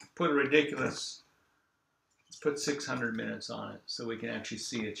put a ridiculous, let's put 600 minutes on it so we can actually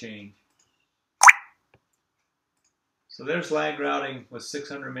see a change. So there's lag routing with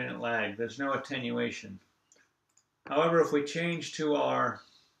 600-minute lag. There's no attenuation. However, if we change to our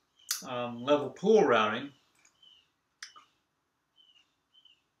level pool routing,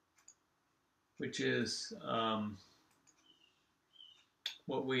 which is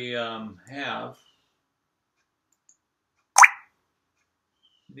what we have,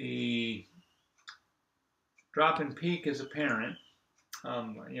 the drop in peak is apparent.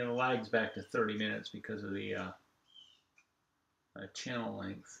 The lag's back to 30 minutes because of the channel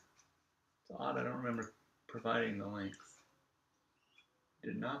length. It's odd, I don't remember providing the length.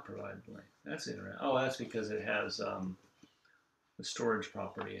 Did not provide the length. That's interesting. Oh, that's because it has the storage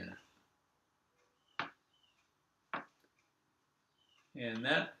property in it. And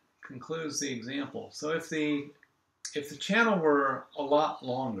that concludes the example. So if the channel were a lot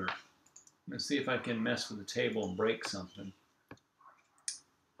longer, let's see if I can mess with the table and break something.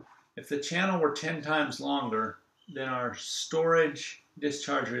 If the channel were 10 times longer, then our storage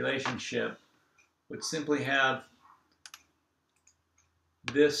discharge relationship would simply have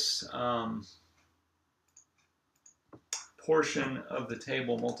this portion of the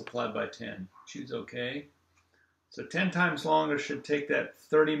table multiplied by 10. Choose OK. So 10 times longer should take that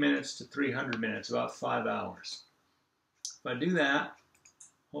 30 minutes to 300 minutes, about 5 hours. If I do that,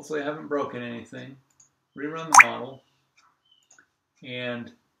 hopefully I haven't broken anything, rerun the model,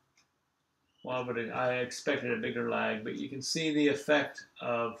 and well, I expected a bigger lag, but you can see the effect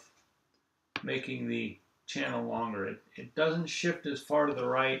of making the channel longer. It doesn't shift as far to the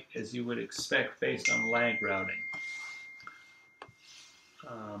right as you would expect based on lag routing.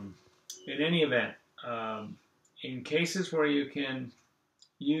 In any event, in cases where you can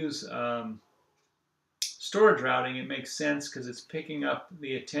use storage routing, it makes sense because it's picking up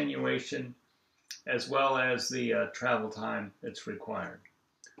the attenuation as well as the travel time that's required.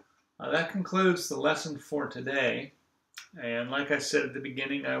 That concludes the lesson for today. And like I said at the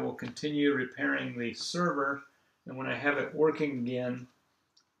beginning, I will continue repairing the server, and when I have it working again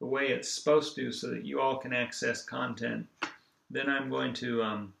the way it's supposed to so that you all can access content, then I'm going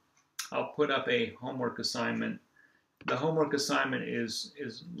to, I'll put up a homework assignment. The homework assignment is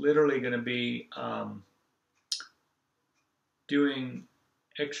literally going to be doing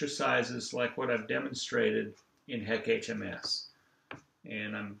exercises like what I've demonstrated in HEC-HMS.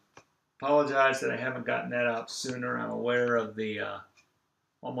 And I apologize that I haven't gotten that out sooner. I'm aware of the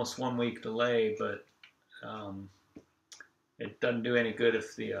almost 1 week delay, but it doesn't do any good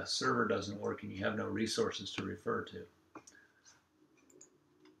if the server doesn't work and you have no resources to refer to.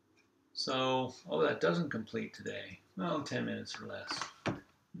 So, oh, that doesn't complete today. Well, 10 minutes or less.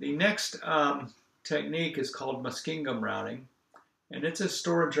 The next technique is called Muskingum routing, and it's a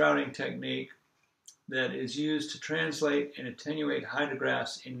storage routing technique that is used to translate and attenuate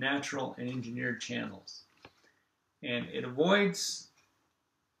hydrographs in natural and engineered channels. And it avoids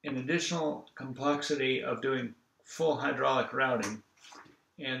an additional complexity of doing full hydraulic routing.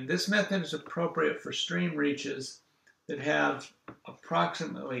 And this method is appropriate for stream reaches that have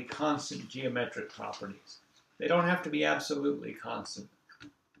approximately constant geometric properties. They don't have to be absolutely constant.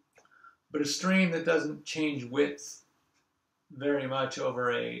 But a stream that doesn't change width very much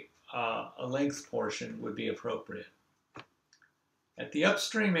over a length portion would be appropriate. At the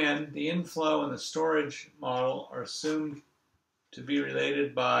upstream end, the inflow and the storage model are assumed to be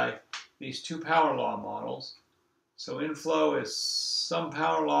related by these two power law models. So inflow is some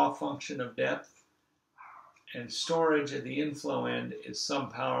power law function of depth, and storage at the inflow end is some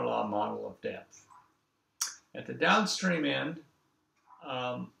power law model of depth. At the downstream end,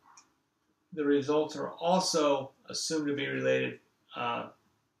 the results are also assumed to be related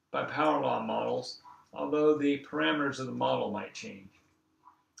by power law models, although the parameters of the model might change.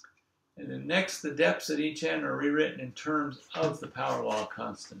 And then next, the depths at each end are rewritten in terms of the power law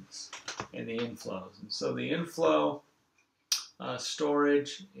constants and the inflows. And so the inflow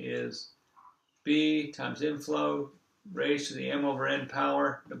storage is B times inflow raised to the m over n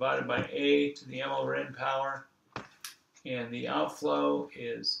power divided by A to the m over n power. And the outflow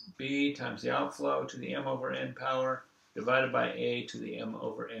is B times the outflow to the m over n power divided by A to the m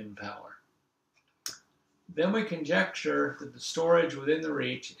over n power. Then we conjecture that the storage within the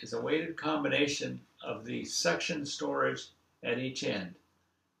reach is a weighted combination of the section storage at each end,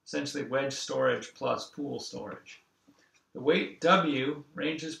 essentially wedge storage plus pool storage. The weight W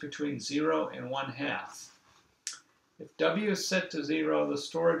ranges between 0 and 1/2. If W is set to 0, the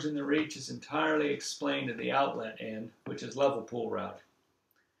storage in the reach is entirely explained at the outlet end, which is level pool routing.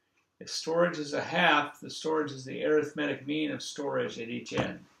 If storage is 1/2, the storage is the arithmetic mean of storage at each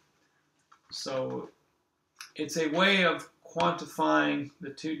end. So it's a way of quantifying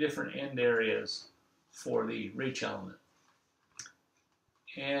the two different end areas for the reach element.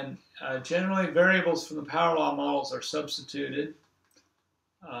 And generally, variables from the power law models are substituted.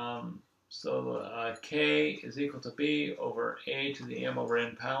 So K is equal to B over A to the m over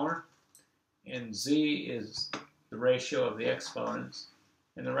n power. And Z is the ratio of the exponents.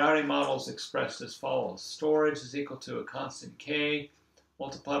 And the routing model is expressed as follows. Storage is equal to a constant K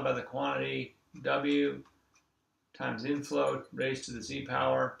multiplied by the quantity W times inflow raised to the Z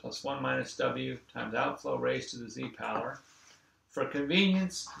power plus 1 minus W times outflow raised to the Z power. For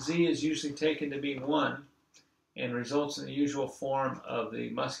convenience, Z is usually taken to be 1 and results in the usual form of the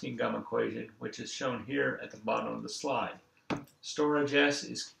Muskingum equation, which is shown here at the bottom of the slide. Storage S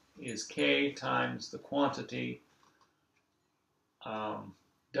is K times the quantity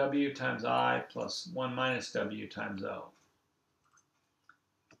W times I plus 1 minus W times O.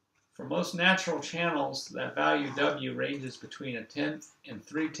 For most natural channels, that value W ranges between 1/10 and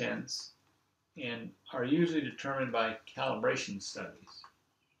 3/10 and are usually determined by calibration studies.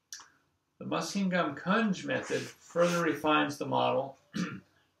 The Muskingum-Kunge method further refines the model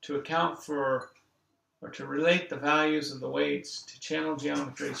to account for or to relate the values of the weights to channel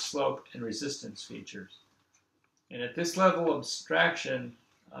geometry, slope, and resistance features. And at this level of abstraction,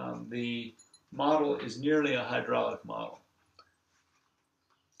 the model is nearly a hydraulic model.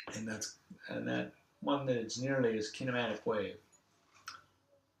 And that one that it's nearly is kinematic wave.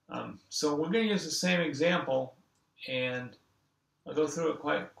 So we're going to use the same example, and I'll go through it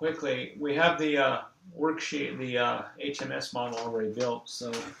quite quickly. We have the worksheet, the HMS model already built,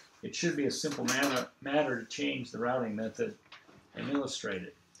 so it should be a simple matter to change the routing method and illustrate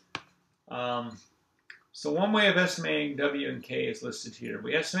it. So one way of estimating W and K is listed here.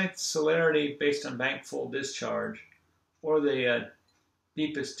 We estimate the celerity based on bank full discharge, or the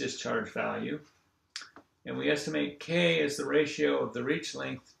deepest discharge value. And we estimate K as the ratio of the reach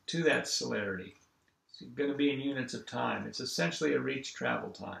length to that celerity. It's going to be in units of time. It's essentially a reach travel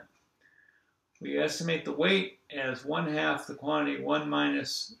time. We estimate the weight as 1/2 the quantity 1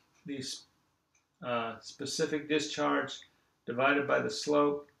 minus the specific discharge divided by the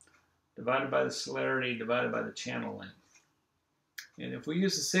slope, divided by the celerity, divided by the channel length. And if we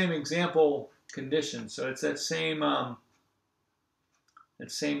use the same example condition, so it's that same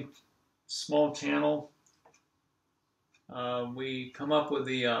small channel, we come up with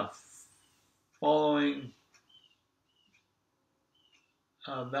the following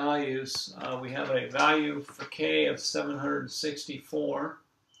values. We have a value for K of 764,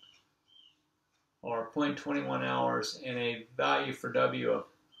 or 0.21 hours, and a value for W of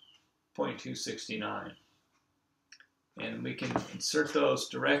 0.269. And we can insert those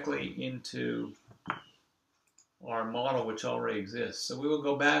directly into our model, which already exists. So we will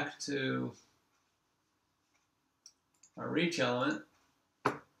go back to our reach element,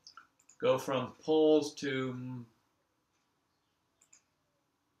 go from poles to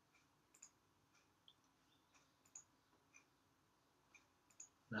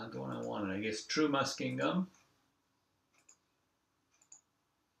not the one I wanted, I guess true musking gum.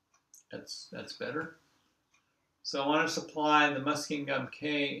 That's better. So I want to supply the musking gum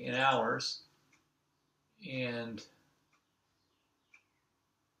K in hours, and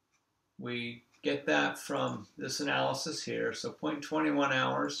we get that from this analysis here. So 0.21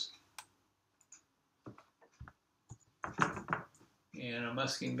 hours, and our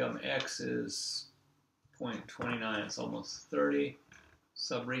musking gum X is 0.29. It's almost 30.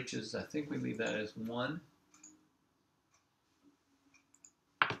 Sub reaches, I think we leave that as 1.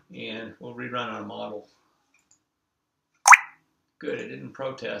 And we'll rerun our model. Good, it didn't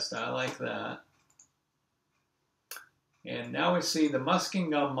protest. I like that. And now we see the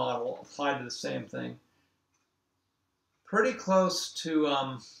musking gum model applied to the same thing. Pretty close to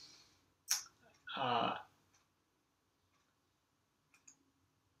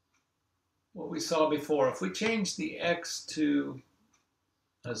what we saw before. If we change the X to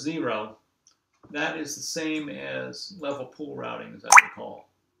a 0, that is the same as level pool routing, as I recall.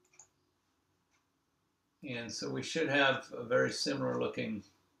 And so we should have a very similar looking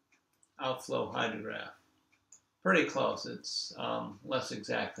outflow hydrograph. Pretty close. It's less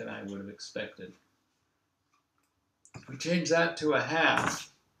exact than I would have expected. If we change that to a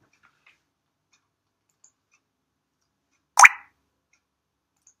half,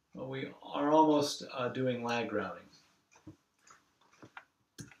 well, we are almost doing lag routing.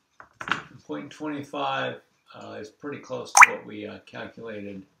 0.25 is pretty close to what we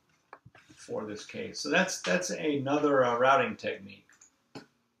calculated for this case. So that's another routing technique.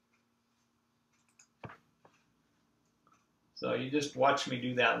 So you just watch me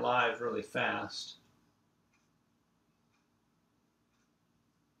do that live really fast.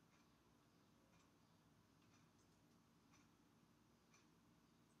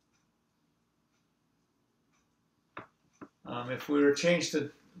 If we were to change the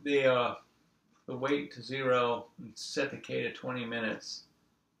weight to 0 and set the K to 20 minutes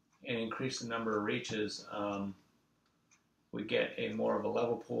and increase the number of reaches, we get a more of a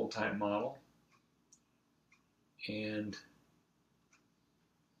level pool type model. And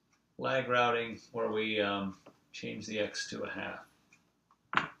lag routing where we change the X to a half.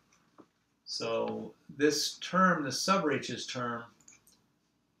 So this term, the subreaches term,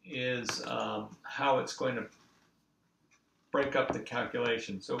 is how it's going to break up the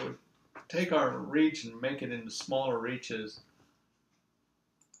calculation. So we take our reach and make it into smaller reaches.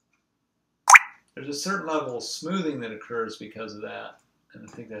 There's a certain level of smoothing that occurs because of that, and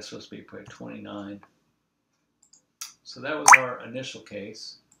I think that's supposed to be 0.29. So that was our initial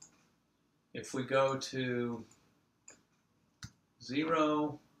case. If we go to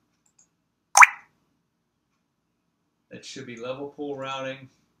 0, that should be level pool routing.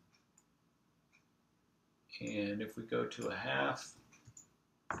 And if we go to a half,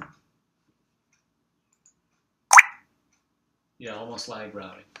 yeah, almost lag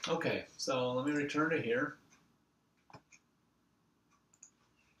routing. Okay, so let me return to here.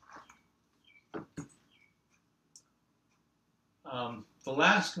 The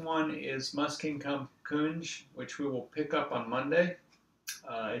last one is musking gum kunj, which we will pick up on Monday.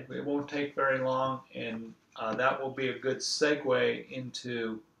 It won't take very long, and that will be a good segue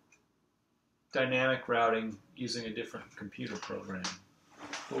into dynamic routing using a different computer program,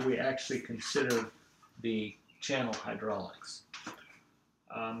 where we actually consider the channel hydraulics.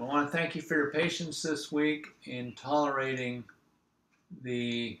 I want to thank you for your patience this week in tolerating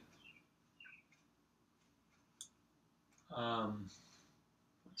the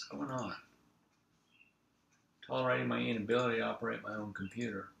what's going on? Tolerating my inability to operate my own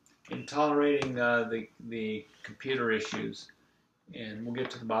computer, in tolerating the computer issues, and we'll get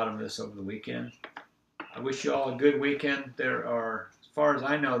to the bottom of this over the weekend. I wish you all a good weekend. There are, as far as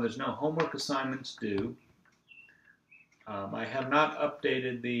I know, there's no homework assignments due. I have not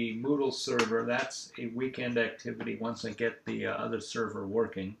updated the Moodle server. That's a weekend activity once I get the other server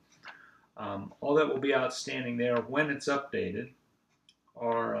working. All that will be outstanding there when it's updated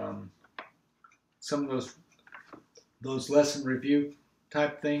are some of those lesson review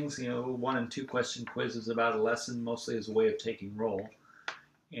type things, you know, 1- and 2 question quizzes about a lesson, mostly as a way of taking roll.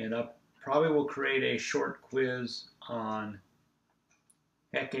 And I probably will create a short quiz on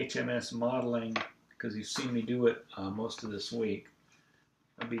HEC-HMS modeling, because you've seen me do it most of this week.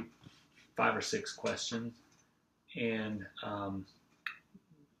 I'll be 5 or 6 questions. And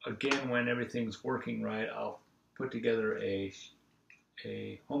again, when everything's working right, I'll put together a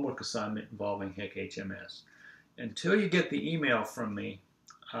homework assignment involving HEC-HMS. Until you get the email from me,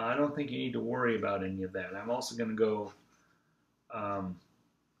 I don't think you need to worry about any of that. I'm also going to go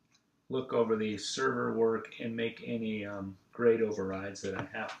look over the server work and make any grade overrides that I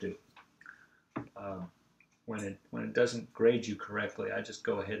have to. When it doesn't grade you correctly, I just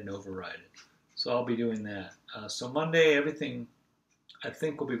go ahead and override it. So I'll be doing that. So Monday, everything I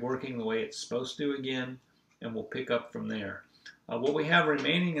think will be working the way it's supposed to again, and we'll pick up from there. What we have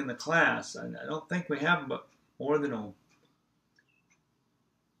remaining in the class, I don't think we have but more than a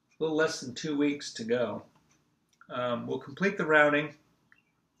little less than 2 weeks to go. We'll complete the routing,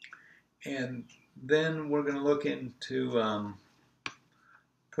 and then we're going to look into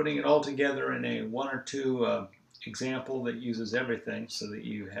putting it all together in a 1 or 2 example that uses everything so that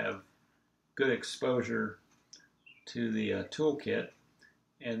you have good exposure to the toolkit,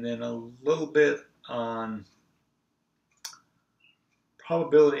 and then a little bit on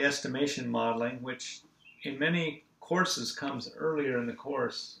probability estimation modeling, which in many courses comes earlier in the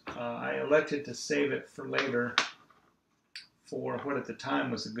course. I elected to save it for later for what at the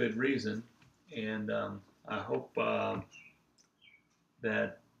time was a good reason, and I hope that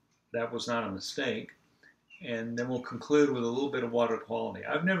was not a mistake. And then we'll conclude with a little bit of water quality.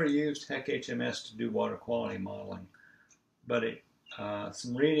 I've never used HEC-HMS to do water quality modeling, but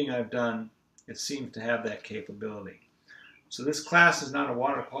some reading I've done, it seems to have that capability. So this class is not a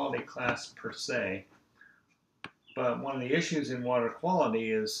water quality class per se, but one of the issues in water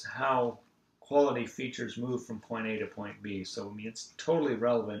quality is how quality features move from point A to point B. So I mean, it's totally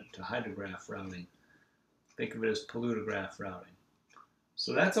relevant to hydrograph routing. Think of it as pollutograph routing.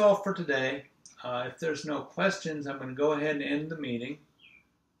 So that's all for today. If there's no questions, I'm going to go ahead and end the meeting.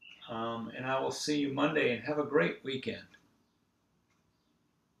 And I will see you Monday, and have a great weekend.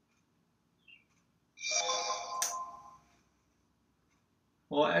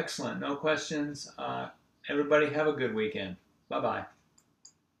 Well, excellent. No questions. Everybody have a good weekend. Bye-bye.